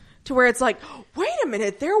 To where it's like, wait a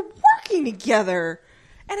minute, they're working together.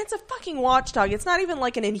 And it's a fucking watchdog. It's not even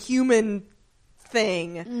like an inhuman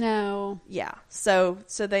thing. No. Yeah. So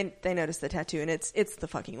they notice the tattoo, and it's the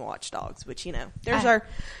fucking watchdogs, which, there's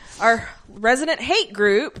our resident hate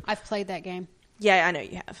group. I've played that game. Yeah, I know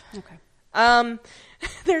you have. Okay.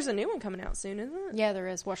 There's a new one coming out soon, isn't it? Yeah, there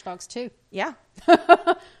is. Watch Dogs 2. Yeah.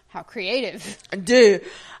 How creative. Dude.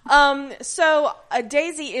 So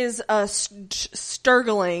Daisy is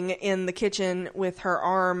sturgling in the kitchen with her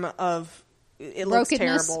arm of, it looks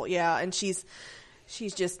terrible. Yeah. And she's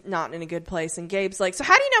just not in a good place. And Gabe's like, so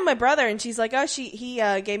how do you know my brother? And she's like, oh, he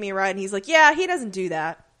gave me a ride. And he's like, yeah, he doesn't do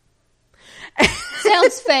that.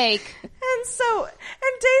 Sounds fake. And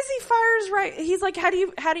Daisy fires right. He's like, how do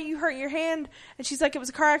you hurt your hand? And she's like, it was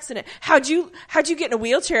a car accident. How'd you get in a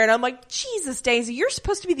wheelchair? And I'm like, Jesus, Daisy, you're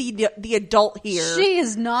supposed to be the adult here. She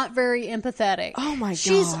is not very empathetic. Oh my gosh.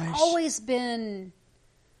 She's always been.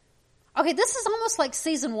 Okay, this is almost like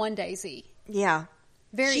season 1 Daisy. Yeah.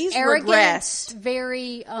 Very She's arrogant, regressed.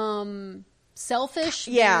 very selfish,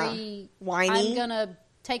 yeah, very whiny. I'm gonna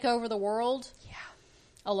take over the world,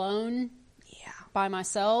 alone, by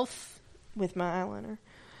myself with my eyeliner.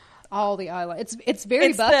 All the eyeliner. It's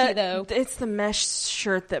very Buffy though. It's the mesh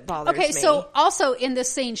shirt that bothers me. Okay, so also in this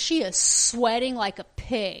scene, she is sweating like a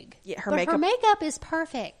pig. Yeah, her makeup is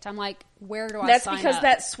perfect. I'm like, where do I sign up? That's because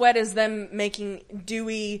that sweat is them making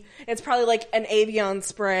dewy. It's probably like an Avion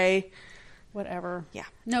spray. Whatever. Yeah.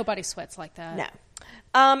 Nobody sweats like that. No.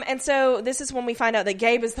 And so this is when we find out that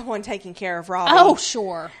Gabe is the one taking care of Robbie. Oh,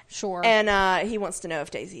 sure. And he wants to know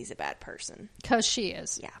if Daisy's a bad person. Because she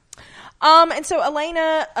is. Yeah. And so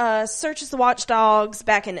Elena searches the watchdogs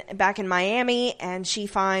back in Miami, and she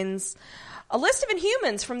finds a list of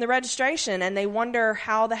Inhumans from the registration, and they wonder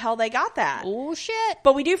how the hell they got that. Oh, shit.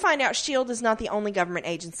 But we do find out S.H.I.E.L.D. is not the only government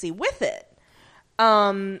agency with it.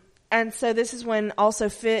 And so this is when also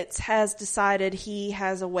Fitz has decided he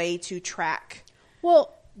has a way to track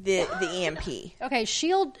the EMP. Okay,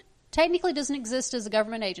 S.H.I.E.L.D. technically doesn't exist as a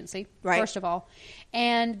government agency, first of all.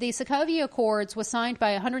 And the Sokovia Accords was signed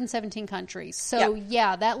by 117 countries. So,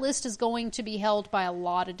 yeah, that list is going to be held by a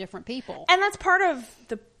lot of different people. And that's part of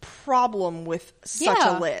the problem with such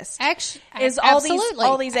a list. Is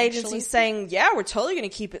all these agencies saying, yeah, we're totally going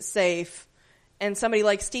to keep it safe. And somebody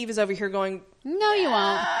like Steve is over here going, no, you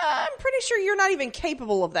won't. I'm pretty sure you're not even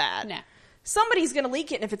capable of that. No. Somebody's going to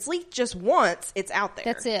leak it, and if it's leaked just once, it's out there.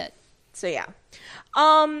 That's it. So, yeah.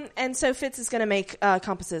 And so Fitz is going to make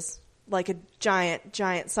compasses like a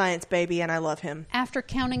giant science baby, and I love him. After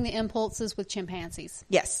counting the impulses with chimpanzees.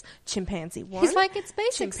 Yes. Chimpanzee 1. He's like, it's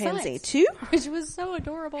basic Chimpanzee science. 2. Which was so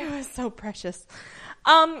adorable. It was so precious.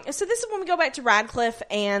 So this is when we go back to Radcliffe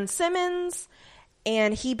and Simmons,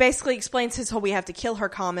 and he basically explains his whole "we have to kill her"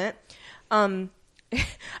 comment. I'm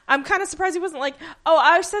kind of surprised he wasn't like, oh,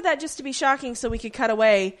 I said that just to be shocking so we could cut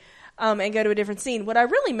away and go to a different scene. What I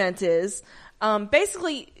really meant is,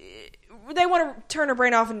 basically, they want to turn her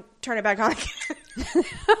brain off and turn it back on again.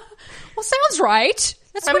 Well, sounds right.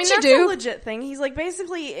 That's what you that's do. A legit thing. He's like,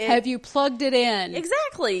 basically... have you plugged it in?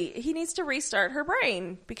 Exactly. He needs to restart her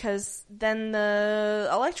brain because then the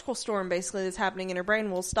electrical storm basically that's happening in her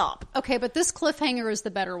brain will stop. Okay, but this cliffhanger is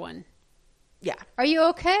the better one. Yeah. Are you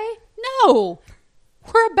okay? No.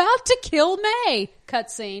 We're about to kill May.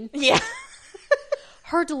 Cutscene. Yeah.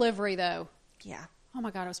 Her delivery, though. Yeah. Oh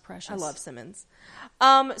my God, it was precious. I love Simmons.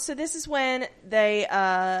 So this is when they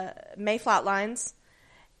May flatlines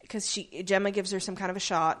because Gemma gives her some kind of a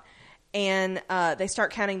shot, and they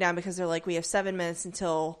start counting down because they're like, we have 7 minutes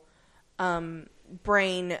until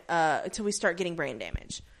until we start getting brain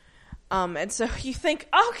damage. And so you think,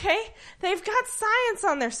 okay, they've got science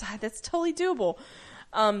on their side. That's totally doable.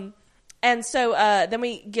 And so then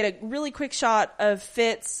we get a really quick shot of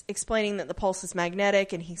Fitz explaining that the pulse is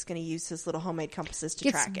magnetic, and he's going to use his little homemade compasses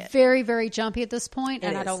to track it. It's very, very jumpy at this point,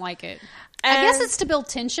 and I don't like it. And I guess it's to build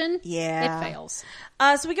tension. Yeah. It fails.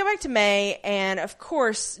 So we go back to May, and of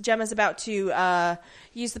course, Gemma's about to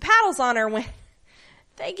use the paddles on her when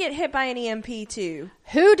they get hit by an EMP too.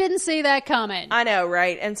 Who didn't see that coming? I know,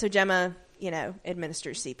 right? And so Gemma,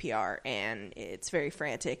 administers CPR, and it's very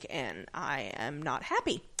frantic, and I am not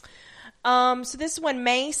happy. So this is when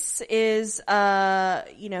Mace is,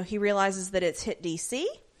 he realizes that it's hit DC.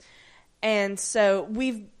 And so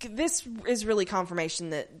this is really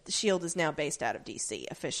confirmation that S.H.I.E.L.D. is now based out of DC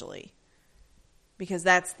officially. Because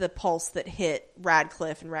that's the pulse that hit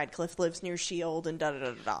Radcliffe, and Radcliffe lives near S.H.I.E.L.D. and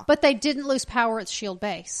da-da-da-da-da. But they didn't lose power at S.H.I.E.L.D.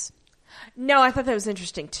 base. No, I thought that was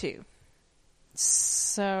interesting too.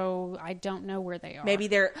 So I don't know where they are. Maybe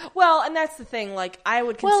they're and that's the thing. Like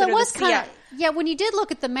it was kind of when you did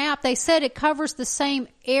look at the map, they said it covers the same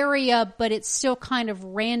area, but it's still kind of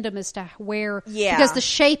random as to where. Yeah, because the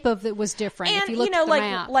shape of it was different. And if you look at the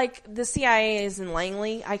map, like the CIA is in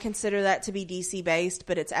Langley. I consider that to be DC based,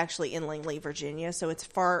 but it's actually in Langley, Virginia. So it's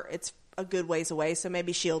It's a good ways away. So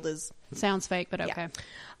maybe S.H.I.E.L.D. is sounds fake, but okay.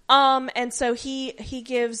 Yeah. And so he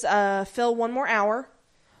gives Phil 1 more hour,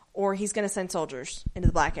 or he's going to send soldiers into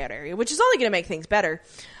the blackout area, which is only going to make things better,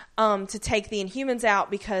 to take the Inhumans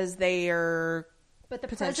out because they are. But the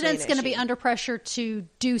president's going to be under pressure to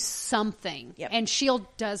do something, and S.H.I.E.L.D.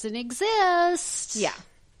 doesn't exist. Yeah.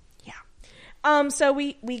 So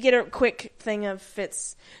we get a quick thing of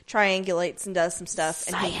Fitz triangulates and does some stuff,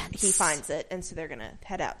 and he finds it, and so they're going to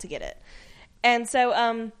head out to get it. And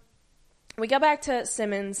so we go back to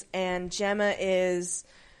Simmons, and Gemma is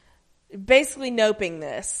basically noping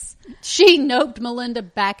this. She noped Melinda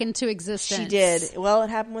back into existence. She did. Well, it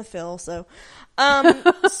happened with Phil, so.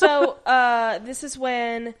 This is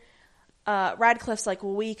when Radcliffe's like,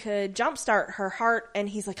 well, we could jumpstart her heart, and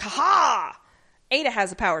he's like, ha-ha! Ada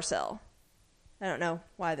has a power cell. I don't know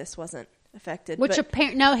why this wasn't affected. Which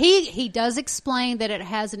apparently, no, he does explain that it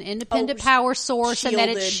has an independent power source and that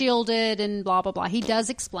it's shielded and blah blah blah. He does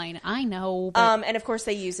explain it. I know. But and of course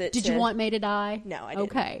they use it. Did you want May to die? No, I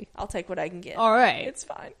didn't. Okay, I'll take what I can get. All right, it's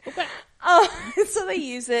fine. Okay. So they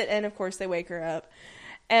use it, and of course they wake her up,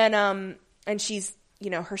 and she's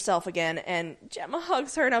herself again, and Gemma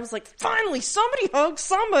hugs her, and I was like, finally, somebody hugs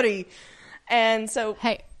somebody, and so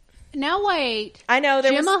hey. Now wait. I know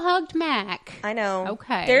Gemma hugged Mac. I know.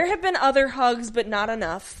 Okay. There have been other hugs, but not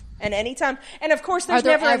enough. And anytime, and of course, there's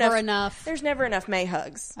never never enough. There's never enough May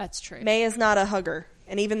hugs. That's true. May is not a hugger,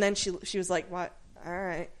 and even then, she was like, "What? All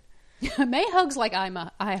right." May hugs like I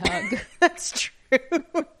hug. That's true.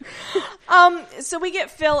 So we get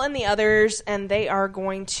Phil and the others, and they are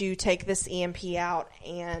going to take this EMP out,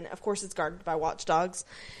 and of course, it's guarded by watchdogs.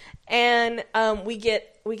 And we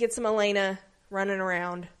get some Elena running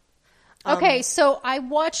around. Okay, so I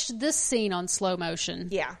watched this scene on slow motion.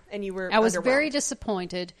 Yeah, and you were I was very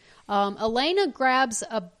disappointed. Elena grabs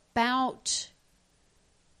about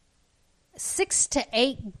 6 to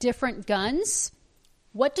 8 different guns.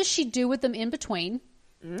 What does she do with them in between?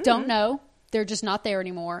 Don't know. They're just not there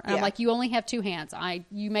anymore. And I'm like, you only have 2 hands.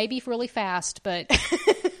 You may be really fast, but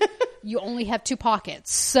you only have 2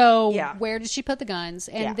 pockets. So where did she put the guns?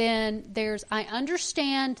 And then I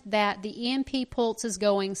understand that the EMP pulse is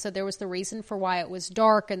going, so there was the reason for why it was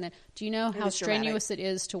dark. And then, do you know how strenuous it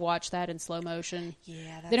is to watch that in slow motion?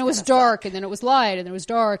 Yeah. Then it was dark, and then it was light, and then it was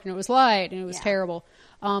dark, and it was light, and it was terrible.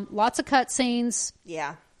 Lots of cutscenes.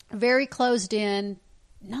 Yeah. Very closed in.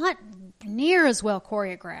 Not near as well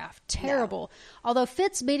choreographed. Terrible. No. Although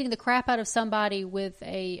Fitz beating the crap out of somebody with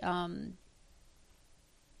a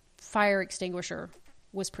fire extinguisher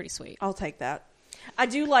was pretty sweet. I'll take that. I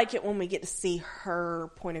do like it when we get to see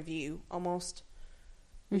her point of view, almost.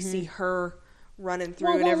 We see her running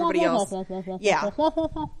through and everybody else. Yeah.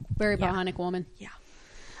 Very bionic woman. Yeah.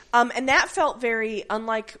 And that felt very,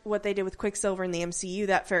 unlike what they did with Quicksilver in the MCU,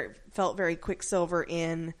 that felt very Quicksilver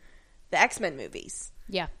in the X-Men movies.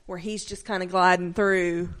 Yeah. Where he's just kind of gliding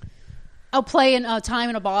through. Oh, playing Time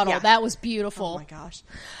in a Bottle. Yeah. That was beautiful. Oh, my gosh.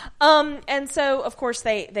 And so, of course,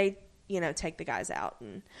 they take the guys out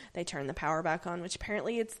and they turn the power back on, which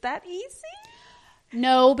apparently it's that easy.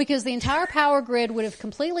 No, because the entire power grid would have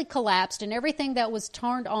completely collapsed and everything that was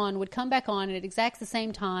turned on would come back on at exact the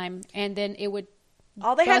same time, and then it would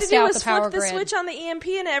all they had to do was flip the switch on the EMP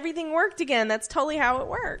and everything worked again. That's totally how it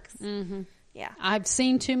works. Mm-hmm. Yeah. I've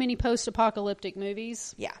seen too many post-apocalyptic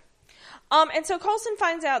movies. Yeah. And so Coulson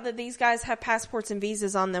finds out that these guys have passports and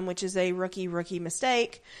visas on them, which is a rookie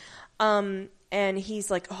mistake. And he's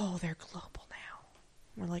like, "Oh, they're global now."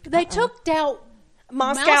 We're like, they took out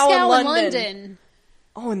Moscow and London.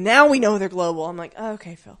 Oh, now we know they're global. I'm like, oh,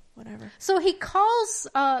 okay, Phil, whatever. So he calls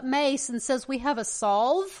Mace and says, "We have a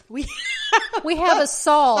solve. We have a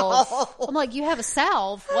solve." I'm like, "You have a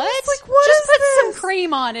salve? What? Like, what Just is put this? some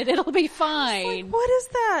cream on it. It'll be fine." Like, what is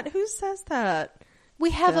that? Who says that?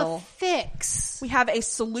 We have Phil. a fix. We have a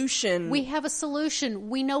solution. We have a solution.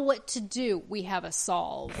 We know what to do. We have a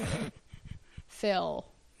solve. Phil.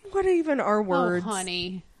 What even are words? Oh,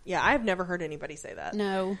 honey. Yeah, I've never heard anybody say that.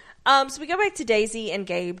 No. So we go back to Daisy and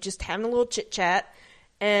Gabe just having a little chit chat,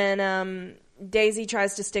 and Daisy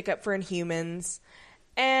tries to stick up for Inhumans,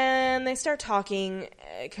 and they start talking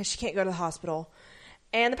because she can't go to the hospital,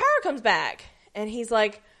 and the power comes back, and he's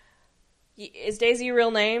like, "Is Daisy your real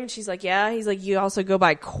name?" She's like, "Yeah." He's like, "You also go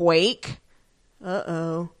by Quake?"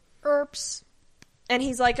 Uh-oh. Erps. And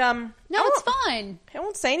he's like, No, it's fine. I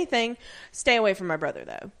won't say anything. Stay away from my brother,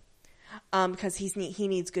 though. Because he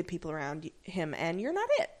needs good people around him, and you're not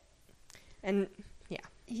it. And, yeah.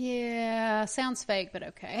 Yeah, sounds fake, but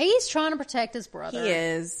okay. He's trying to protect his brother. He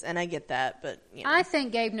is, and I get that, but, I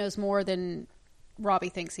think Gabe knows more than Robbie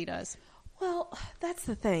thinks he does. Well, that's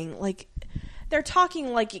the thing. Like, they're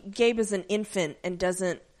talking like Gabe is an infant and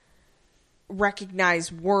doesn't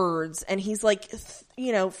recognize words, and he's like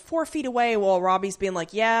 4 feet away while Robbie's being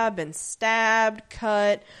like, "Yeah, I've been stabbed,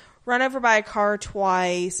 cut, run over by a car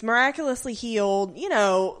twice, miraculously healed."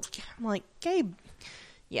 I'm like, Gabe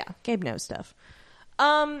knows stuff.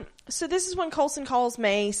 So this is when Coulson calls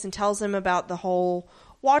Mace and tells him about the whole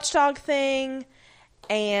watchdog thing,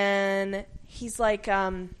 and he's like,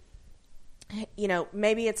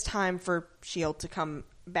 maybe it's time for S.H.I.E.L.D. to come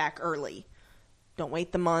back early. Don't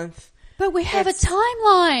wait the month. But we have a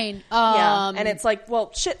timeline. And it's like,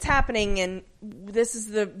 well, shit's happening, and this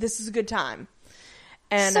is a good time.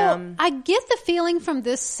 And so I get the feeling from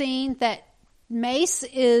this scene that Mace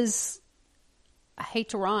is, I hate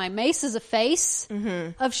to rhyme, Mace is a face of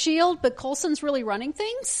S.H.I.E.L.D., but Coulson's really running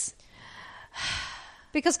things.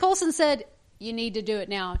 Because Coulson said, you need to do it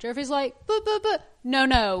now. Jeffrey's like, but,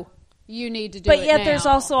 no, you need to do it now. But yet there's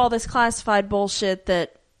also all this classified bullshit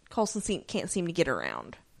that Coulson can't seem to get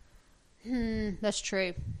around. That's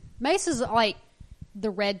true. Mace is like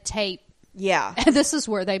the red tape. Yeah. And this is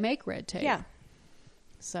where they make red tape. Yeah.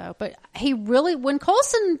 So, but he really, when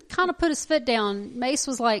Coulson kind of put his foot down, Mace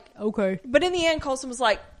was like, okay. But in the end, Coulson was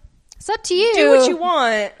like, it's up to you. Do what you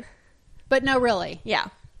want. But no, really. Yeah.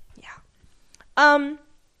 Yeah.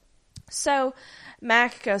 So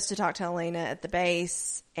Mac goes to talk to Elena at the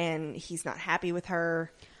base, and he's not happy with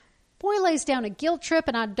her. Boy lays down a guilt trip,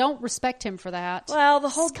 and I don't respect him for that. Well,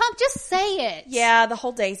 just say it. Yeah, the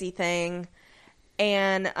whole Daisy thing.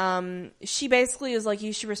 And she basically is like,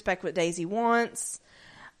 you should respect what Daisy wants.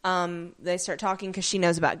 They start talking because she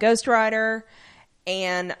knows about Ghost Rider.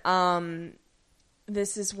 And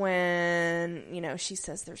this is when, she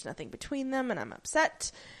says there's nothing between them, and I'm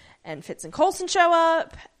upset. And Fitz and Coulson show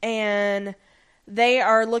up, and they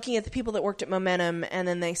are looking at the people that worked at Momentum, and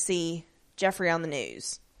then they see Jeffrey on the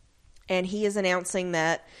news. And he is announcing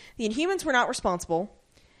that the Inhumans were not responsible,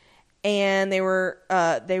 and they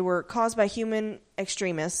were caused by human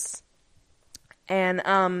extremists. And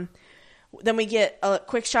then we get a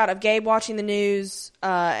quick shot of Gabe watching the news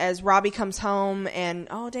as Robbie comes home, and,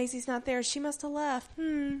 Daisy's not there. She must have left.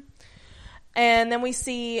 And then we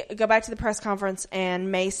go back to the press conference,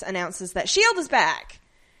 and Mace announces that S.H.I.E.L.D. is back.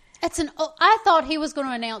 I thought he was going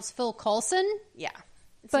to announce Phil Coulson. Yeah.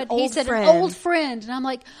 But he said an old friend, and I'm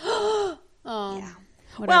like, yeah.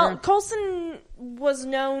 Whatever. Well, Coulson was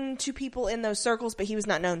known to people in those circles, but he was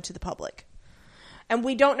not known to the public. And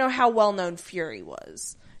we don't know how well known Fury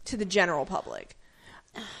was to the general public.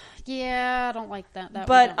 Yeah, I don't like that.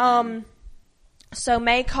 But so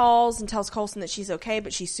May calls and tells Coulson that she's okay,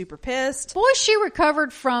 but she's super pissed. Boy, she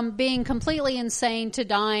recovered from being completely insane to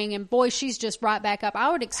dying, and boy, she's just right back up.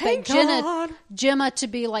 I would expect Gemma to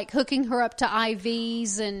be like hooking her up to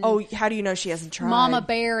IVs and... Oh, how do you know she hasn't tried? Mama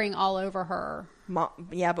bearing all over her.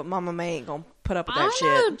 Yeah, but Mama May ain't gonna put up with that shit.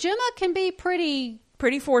 I don't know. Gemma can be pretty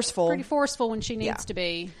forceful. Pretty forceful when she needs to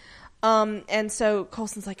be. And so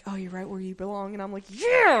Coulson's like, oh, you're right where you belong. And I'm like,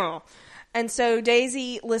 yeah! And so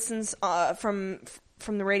Daisy listens from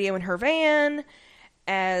the radio in her van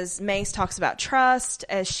as Mace talks about trust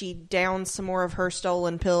as she downs some more of her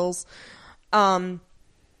stolen pills. And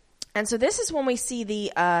so this is when we see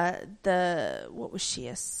the what was she,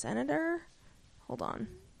 a senator? Hold on.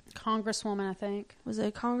 Congresswoman, I think. Was it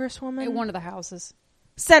a congresswoman? One of the houses.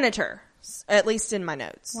 Senator, at least in my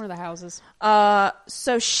notes. One of the houses.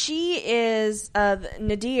 So she is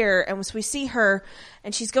Nadir, and so we see her,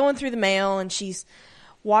 and she's going through the mail, and she's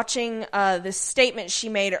watching this statement she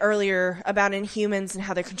made earlier about Inhumans and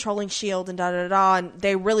how they're controlling S.H.I.E.L.D. and da-da-da-da, and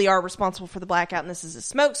they really are responsible for the blackout, and this is a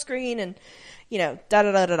smokescreen, and,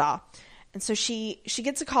 da-da-da-da-da. And so she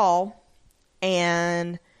gets a call,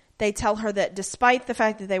 and they tell her that despite the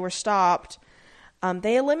fact that they were stopped,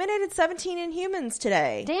 they eliminated 17 Inhumans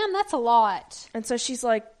today. Damn, that's a lot. And so she's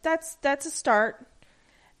like, that's a start.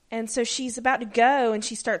 And so she's about to go, and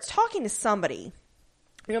she starts talking to somebody.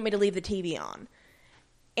 You want me to leave the TV on?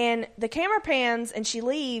 And the camera pans, and she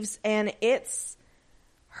leaves, and it's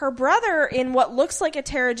her brother in what looks like a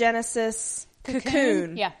Terrigenesis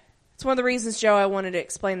cocoon. Yeah. It's one of the reasons, Joe, I wanted to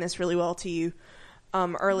explain this really well to you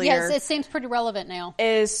earlier. Yes, it seems pretty relevant now.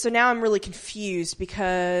 So now I'm really confused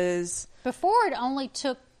because... Before, it only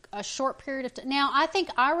took a short period of time. Now, I think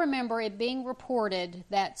I remember it being reported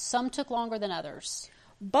that some took longer than others.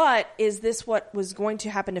 But is this what was going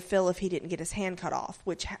to happen to Phil if he didn't get his hand cut off?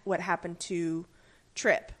 What happened to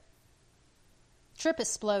Trip? Trip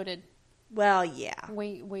exploded. Well, yeah.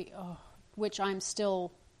 Which I'm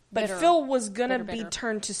still bitter. But Phil was going to be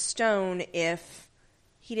turned to stone if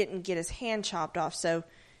he didn't get his hand chopped off. So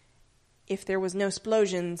if there was no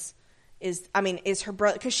explosions... Is her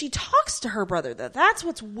brother... Because she talks to her brother, though. That's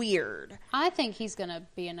what's weird. I think he's going to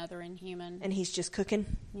be another Inhuman. And he's just cooking?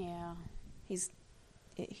 Yeah. He's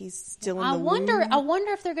still in the womb? I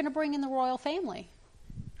wonder if they're going to bring in the royal family.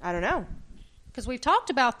 I don't know. Because we've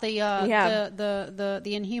talked about the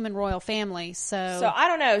Inhuman royal family, so I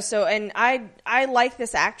don't know. So, and I like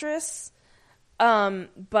this actress...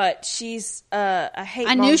 but she's a hate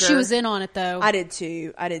monger. I knew she was in on it, though. I did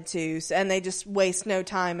too. So, and they just waste no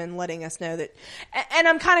time in letting us know that. And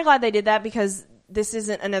I'm kind of glad they did that because this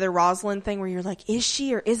isn't another Rosalind thing where you're like, is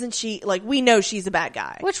she or isn't she? Like, we know she's a bad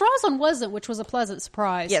guy. Which Rosalind wasn't, which was a pleasant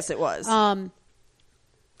surprise. Yes, it was.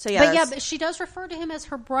 So yeah, but she does refer to him as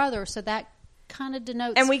her brother, so that kind of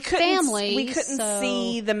denotes family. We couldn't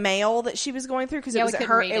see the mail that she was going through because it was at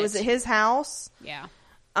her. It was at his house. Yeah.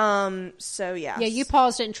 So yeah. Yeah, you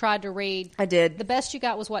paused it and tried to read. I did. The best you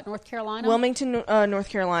got was what, North Carolina? Wilmington, North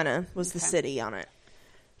Carolina was the city on it.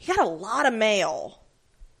 You got a lot of mail.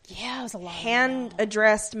 Yeah, it was a lot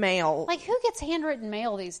Hand-addressed mail. Like, who gets handwritten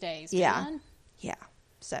mail these days, man? Yeah.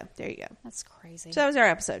 So, there you go. That's crazy. So, that was our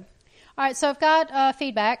episode. All right, so I've got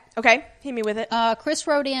feedback. Okay, hit me with it. Chris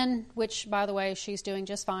wrote in, which, by the way, she's doing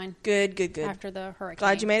just fine. Good. After the hurricane.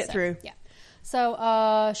 Glad you made it through. Yeah.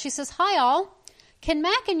 So, she says, hi, all. Can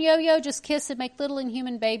Mac and Yo-Yo just kiss and make little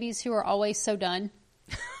inhuman babies who are always so done?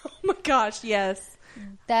 Oh, my gosh, yes.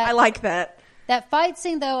 I like that. That fight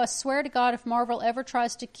scene, though, I swear to God, if Marvel ever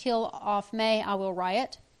tries to kill off May, I will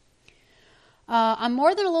riot. I'm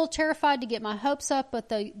more than a little terrified to get my hopes up, but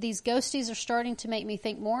these ghosties are starting to make me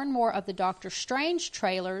think more and more of the Doctor Strange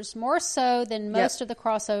trailers, more so than most of the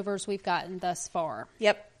crossovers we've gotten thus far.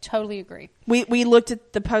 Yep. Totally agree. We looked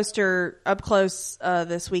at the poster up close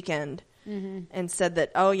this weekend and said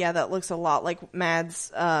that, oh, yeah, that looks a lot like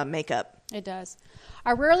Mad's makeup. It does.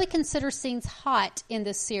 I rarely consider scenes hot in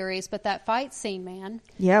this series, but that fight scene, man.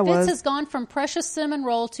 Yeah, it was. Vince has gone from precious cinnamon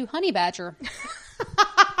roll to honey badger.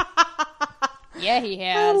 Yeah, he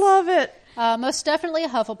has. I love it. Most definitely a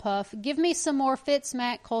Hufflepuff. Give me some more Fitz,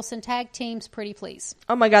 Mac, Coulson tag teams, pretty please.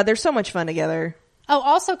 Oh my God, they're so much fun together. Oh,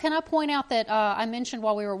 also, can I point out that I mentioned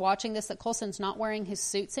while we were watching this that Coulson's not wearing his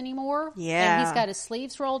suits anymore? Yeah. And he's got his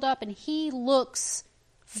sleeves rolled up, and he looks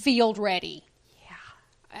field ready.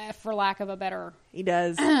 For lack of a better he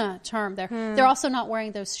does term there. They're also not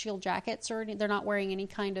wearing those shield jackets or they're not wearing any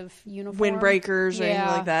kind of uniform. Windbreakers or anything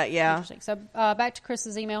like that. Yeah. Interesting. So back to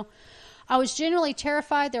Chris's email. I was genuinely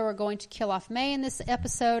terrified they were going to kill off May in this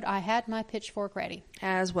episode. I had my pitchfork ready.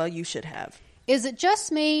 As well you should have. Is it just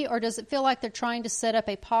me, or does it feel like they're trying to set up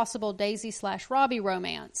a possible Daisy/Robbie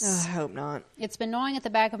romance? I hope not. It's been gnawing at the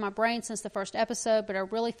back of my brain since the first episode, but I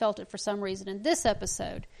really felt it for some reason in this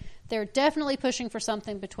episode. They're definitely pushing for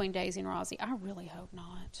something between Daisy and Rosie. I really hope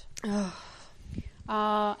not.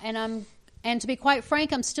 And to be quite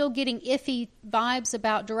frank, I'm still getting iffy vibes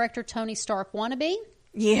about director Tony Stark wannabe.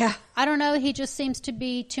 Yeah. I don't know. He just seems to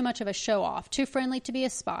be too much of a show-off, too friendly to be a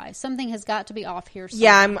spy. Something has got to be off here.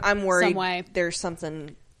 I'm worried some way. There's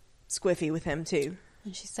something squiffy with him, too.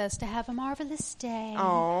 And she says to have a marvelous day. Aww.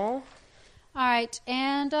 All right.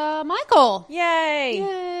 And Michael.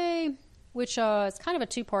 Yay. Which is kind of a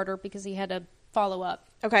two-parter because he had to follow up.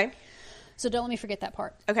 Okay. So don't let me forget that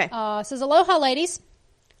part. Okay. Says, aloha, ladies.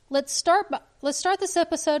 Let's start this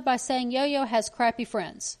episode by saying Yo-Yo has crappy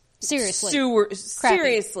friends. Seriously.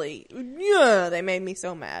 Seriously. Yeah, they made me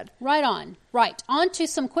so mad. Right on. Right. On to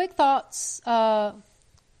some quick thoughts. Quick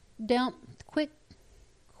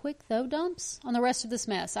dumps on the rest of this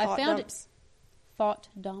mess. Thought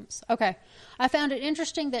dumps. Okay. I found it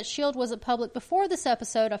interesting that S.H.I.E.L.D. wasn't public before this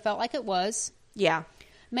episode. I felt like it was. Yeah.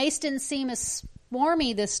 Mace didn't seem as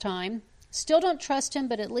swarmy this time. Still don't trust him,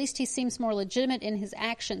 but at least he seems more legitimate in his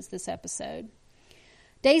actions this episode.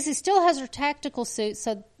 Daisy still has her tactical suit,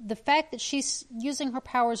 so the fact that she's using her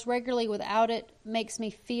powers regularly without it makes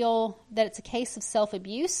me feel that it's a case of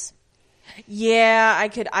self-abuse. Yeah,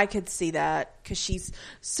 I could see that because she's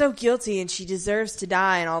so guilty and she deserves to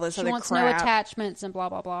die and all this other crap. She wants no attachments and blah,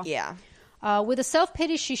 blah, blah. Yeah. With the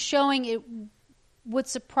self-pity she's showing, it would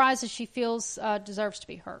surprise if she feels deserves to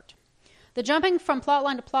be hurt. The jumping from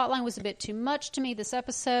plotline to plotline was a bit too much to me this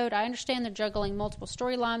episode. I understand they're juggling multiple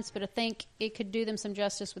storylines, but I think it could do them some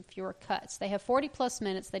justice with fewer cuts. They have 40-plus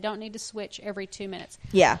minutes. They don't need to switch every 2 minutes.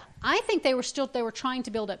 Yeah. I think they were trying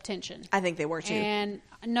to build up tension. I think they were, too. And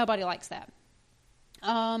nobody likes that.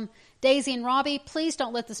 Daisy and Robbie, please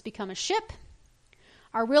don't let this become a ship.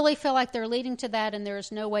 I really feel like they're leading to that, and there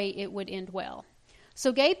is no way it would end well.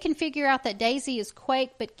 So Gabe can figure out that Daisy is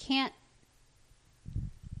Quake, but can't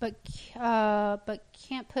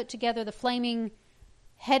put together the flaming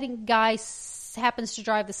heading guy happens to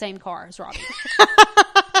drive the same car as Robbie.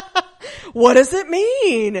 What does it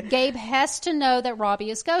mean? Gabe has to know that Robbie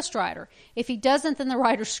is Ghost Rider. If he doesn't, then the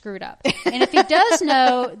writer's screwed up. And if he does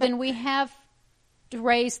know, then we have to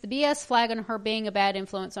raise the BS flag on her being a bad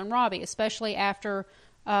influence on Robbie, especially after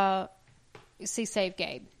Save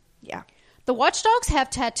Gabe. Yeah. The Watchdogs have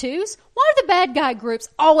tattoos. Why do the bad guy groups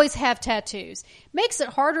always have tattoos? Makes it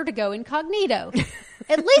harder to go incognito.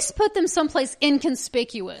 At least put them someplace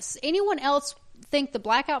inconspicuous. Anyone else think the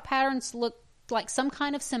blackout patterns look like some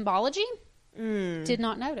kind of symbology? Did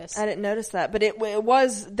not notice. I didn't notice that. But it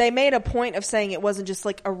was, they made a point of saying it wasn't just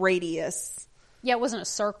like a radius. Yeah, it wasn't a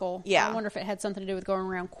circle. Yeah. I wonder if it had something to do with going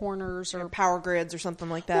around corners or power grids or something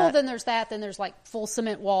like that. Well, then there's that. Then there's like full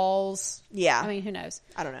cement walls. Yeah. I mean, who knows?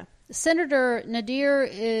 I don't know. Senator Nadir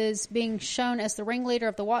is being shown as the ringleader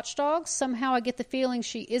of the watchdogs. Somehow I get the feeling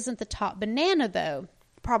she isn't the top banana, though.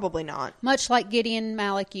 Probably not. Much like Gideon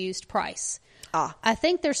Malik used Price. I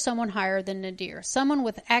think there's someone higher than Nadir. Someone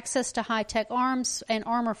with access to high-tech arms and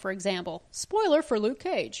armor, for example. Spoiler for Luke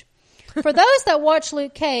Cage. For those that watch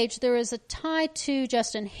Luke Cage, there is a tie to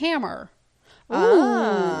Justin Hammer.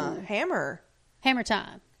 Ooh. Hammer. Hammer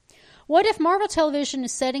time. What if Marvel Television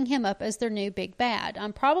is setting him up as their new big bad?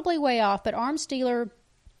 I'm probably way off, but arms dealer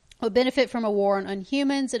would benefit from a war on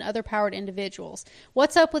Inhumans and other powered individuals.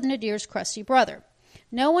 What's up with Nadir's crusty brother?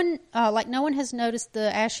 No one has noticed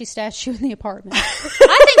the ashy statue in the apartment. I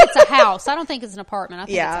think it's a house. I don't think it's an apartment. I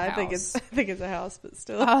think it's a house. I think it's a house, but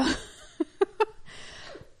still.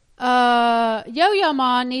 Yo-Yo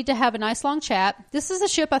Ma need to have a nice long chat. This is a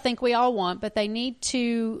ship I think we all want, but they need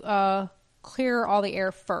to clear all the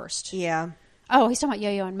air first. Yeah. Oh, he's talking about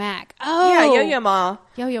Yo-Yo and Mac. Oh, yeah, Yo-Yo Ma.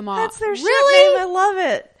 Yo-Yo Ma. That's their ship really? name. I love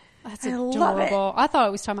it. That's adorable. I thought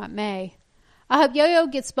it was talking about May. I hope Yo-Yo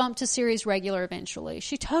gets bumped to series regular eventually.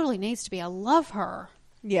 She totally needs to be. I love her.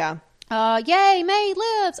 Yeah. Yay, May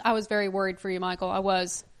lives. I was very worried for you, Michael. I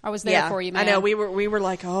was there for you, man. I know. We were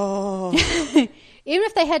like, oh. Even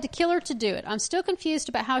if they had to kill her to do it, I'm still confused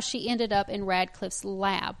about how she ended up in Radcliffe's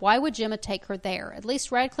lab. Why would Gemma take her there? At least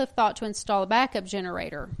Radcliffe thought to install a backup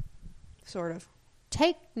generator. Sort of.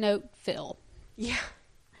 Take note, Phil. Yeah.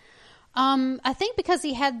 I think because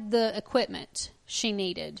he had the equipment she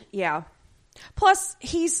needed. Yeah. Plus,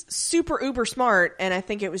 he's super uber smart, and I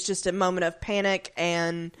think it was just a moment of panic,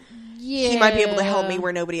 and he might be able to help me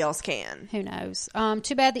where nobody else can. Who knows?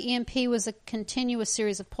 Too bad the EMP was a continuous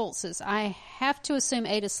series of pulses. I have to assume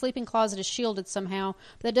Ada's sleeping closet is shielded somehow,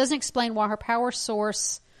 but that doesn't explain why her power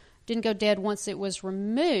source didn't go dead once it was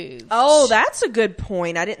removed. Oh, that's a good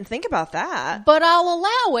point. I didn't think about that. But I'll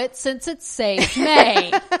allow it since it saved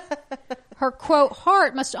May. Her, quote,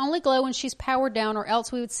 heart must only glow when she's powered down, or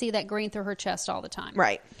else we would see that green through her chest all the time.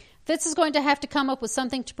 Right. Fitz is going to have to come up with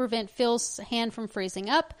something to prevent Phil's hand from freezing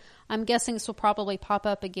up. I'm guessing this will probably pop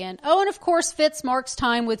up again. Oh, and of course, Fitz marks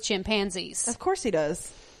time with chimpanzees. Of course he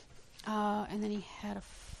does. And then he had a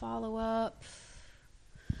follow-up.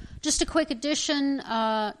 Just a quick addition, note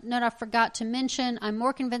I forgot to mention, I'm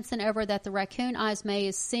more convinced than ever that the raccoon eyes May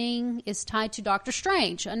is seeing is tied to Doctor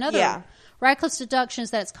Strange. Another Radcliffe's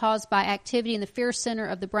deductions that it's caused by activity in the fear center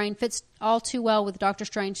of the brain fits all too well with Doctor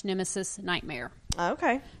Strange Nemesis Nightmare.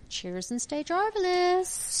 Okay. Cheers and stay driverless.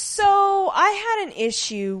 So I had an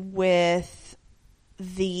issue with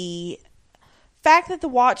the fact that the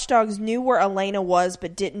Watchdogs knew where Elena was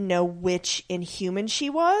but didn't know which Inhuman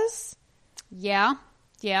she was. Yeah.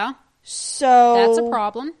 So that's a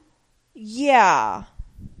problem. Yeah.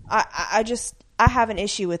 I have an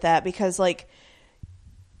issue with that because, like,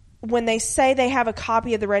 when they say they have a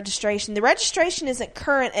copy of the registration isn't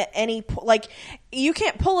current at any point. Like, you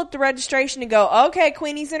can't pull up the registration and go, okay,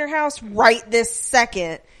 Queenie's in her house right this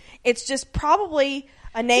second. It's just probably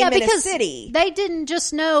a name in a city. They didn't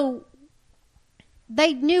just know.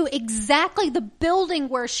 They knew exactly the building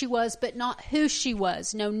where she was, but not who she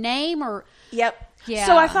was. No name or... Yep. Yeah.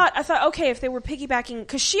 So I thought, okay, if they were piggybacking,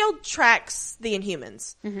 because S.H.I.E.L.D. tracks the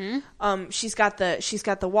Inhumans. Mm-hmm. She's got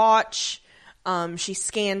the watch. She's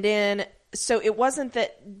scanned in. So it wasn't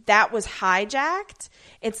that was hijacked.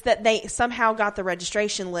 It's that they somehow got the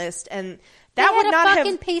registration list, and that would not have a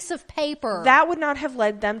fucking piece of paper. That would not have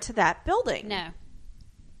led them to that building. No.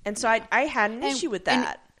 And so I had an issue with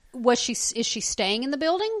that. Is she staying in the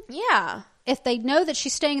building? Yeah. If they know that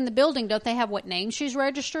she's staying in the building, don't they have what name she's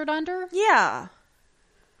registered under? Yeah.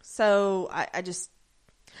 So I just...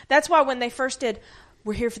 That's why when they first did,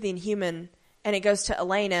 we're here for the Inhuman, and it goes to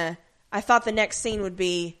Elena, I thought the next scene would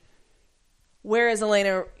be, where is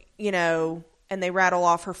Elena, and they rattle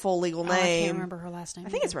off her full legal name. I can't remember her last name. I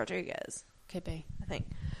think it's Rodriguez. Could be. I think.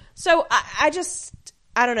 So I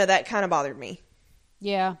don't know, that kind of bothered me.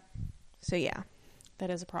 Yeah. So yeah. That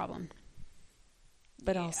is a problem.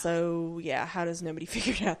 But also, how does nobody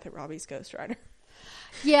figure out that Robbie's Ghost Rider?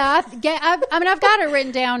 Yeah, I've got it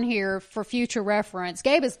written down here for future reference.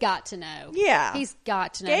 Gabe has got to know. Yeah. He's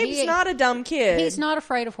got to know. Gabe's not a dumb kid. He's not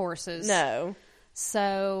afraid of horses. No.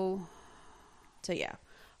 So yeah.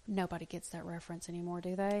 Nobody gets that reference anymore,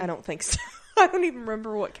 do they? I don't think so. I don't even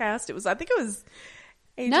remember what cast it was. I think it was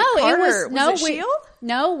Agent It Carter. was S.H.I.E.L.D.?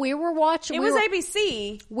 No, we were watching. It was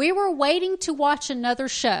ABC. We were waiting to watch another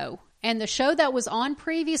show. And the show that was on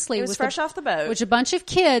previously was Fresh Off the Boat, which a bunch of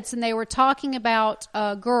kids, and they were talking about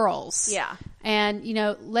girls. Yeah, and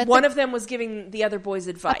one of them was giving the other boys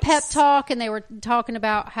advice, a pep talk, and they were talking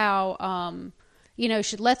about how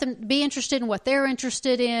should let them be interested in what they're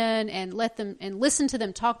interested in, and let them and listen to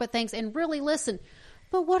them talk about things, and really listen.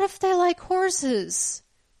 But what if they like horses?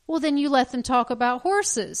 Well, then you let them talk about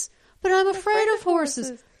horses. But I'm afraid of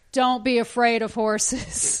horses. Don't be afraid of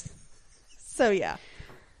horses. So yeah.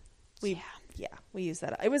 We use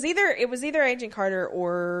that. It was either Agent Carter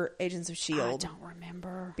or Agents of S.H.I.E.L.D. I don't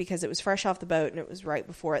remember. Because it was Fresh Off the Boat and it was right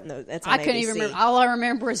before it. And that's on I couldn't even remember. All I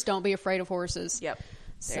remember is Don't Be Afraid of Horses. Yep.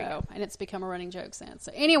 So, and it's become a running joke since.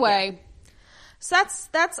 So anyway. Yeah. So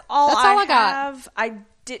that's all I have. I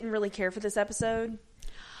didn't really care for this episode.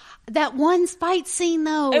 That one fight scene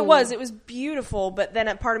though. It was beautiful, but then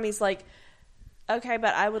a part of me is like, okay,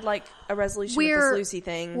 but I would like a resolution with this Lucy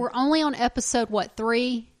thing. We're only on episode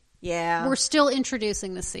 3? Yeah. We're still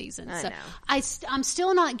introducing the season. I know. I'm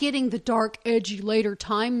still not getting the dark, edgy, later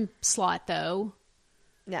time slot, though.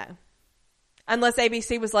 No. Unless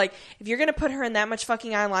ABC was like, if you're going to put her in that much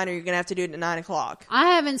fucking eyeliner, you're going to have to do it at 9 o'clock.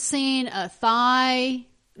 I haven't seen a thigh.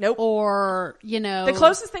 Nope. Or, the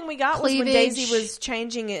closest thing we got cleavage. Was when Daisy was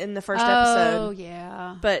changing it in the first episode. Oh,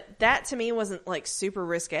 yeah. But that, to me, wasn't, like, super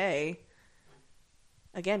risque.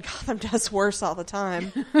 Again, Gotham does worse all the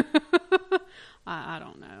time. I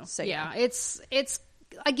don't know. So yeah, it's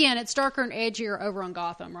again, it's darker and edgier over on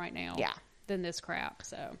Gotham right now. Yeah. Than this crap.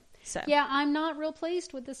 So yeah, I'm not real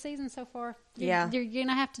pleased with this season so far. You're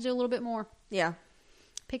gonna have to do a little bit more. Yeah.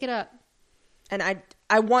 Pick it up. And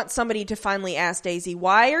I want somebody to finally ask Daisy,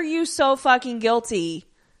 why are you so fucking guilty?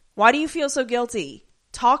 Why do you feel so guilty?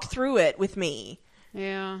 Talk through it with me.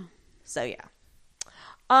 Yeah. So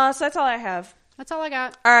yeah. So that's all I have. That's all I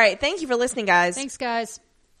got. All right. Thank you for listening, guys. Thanks, guys.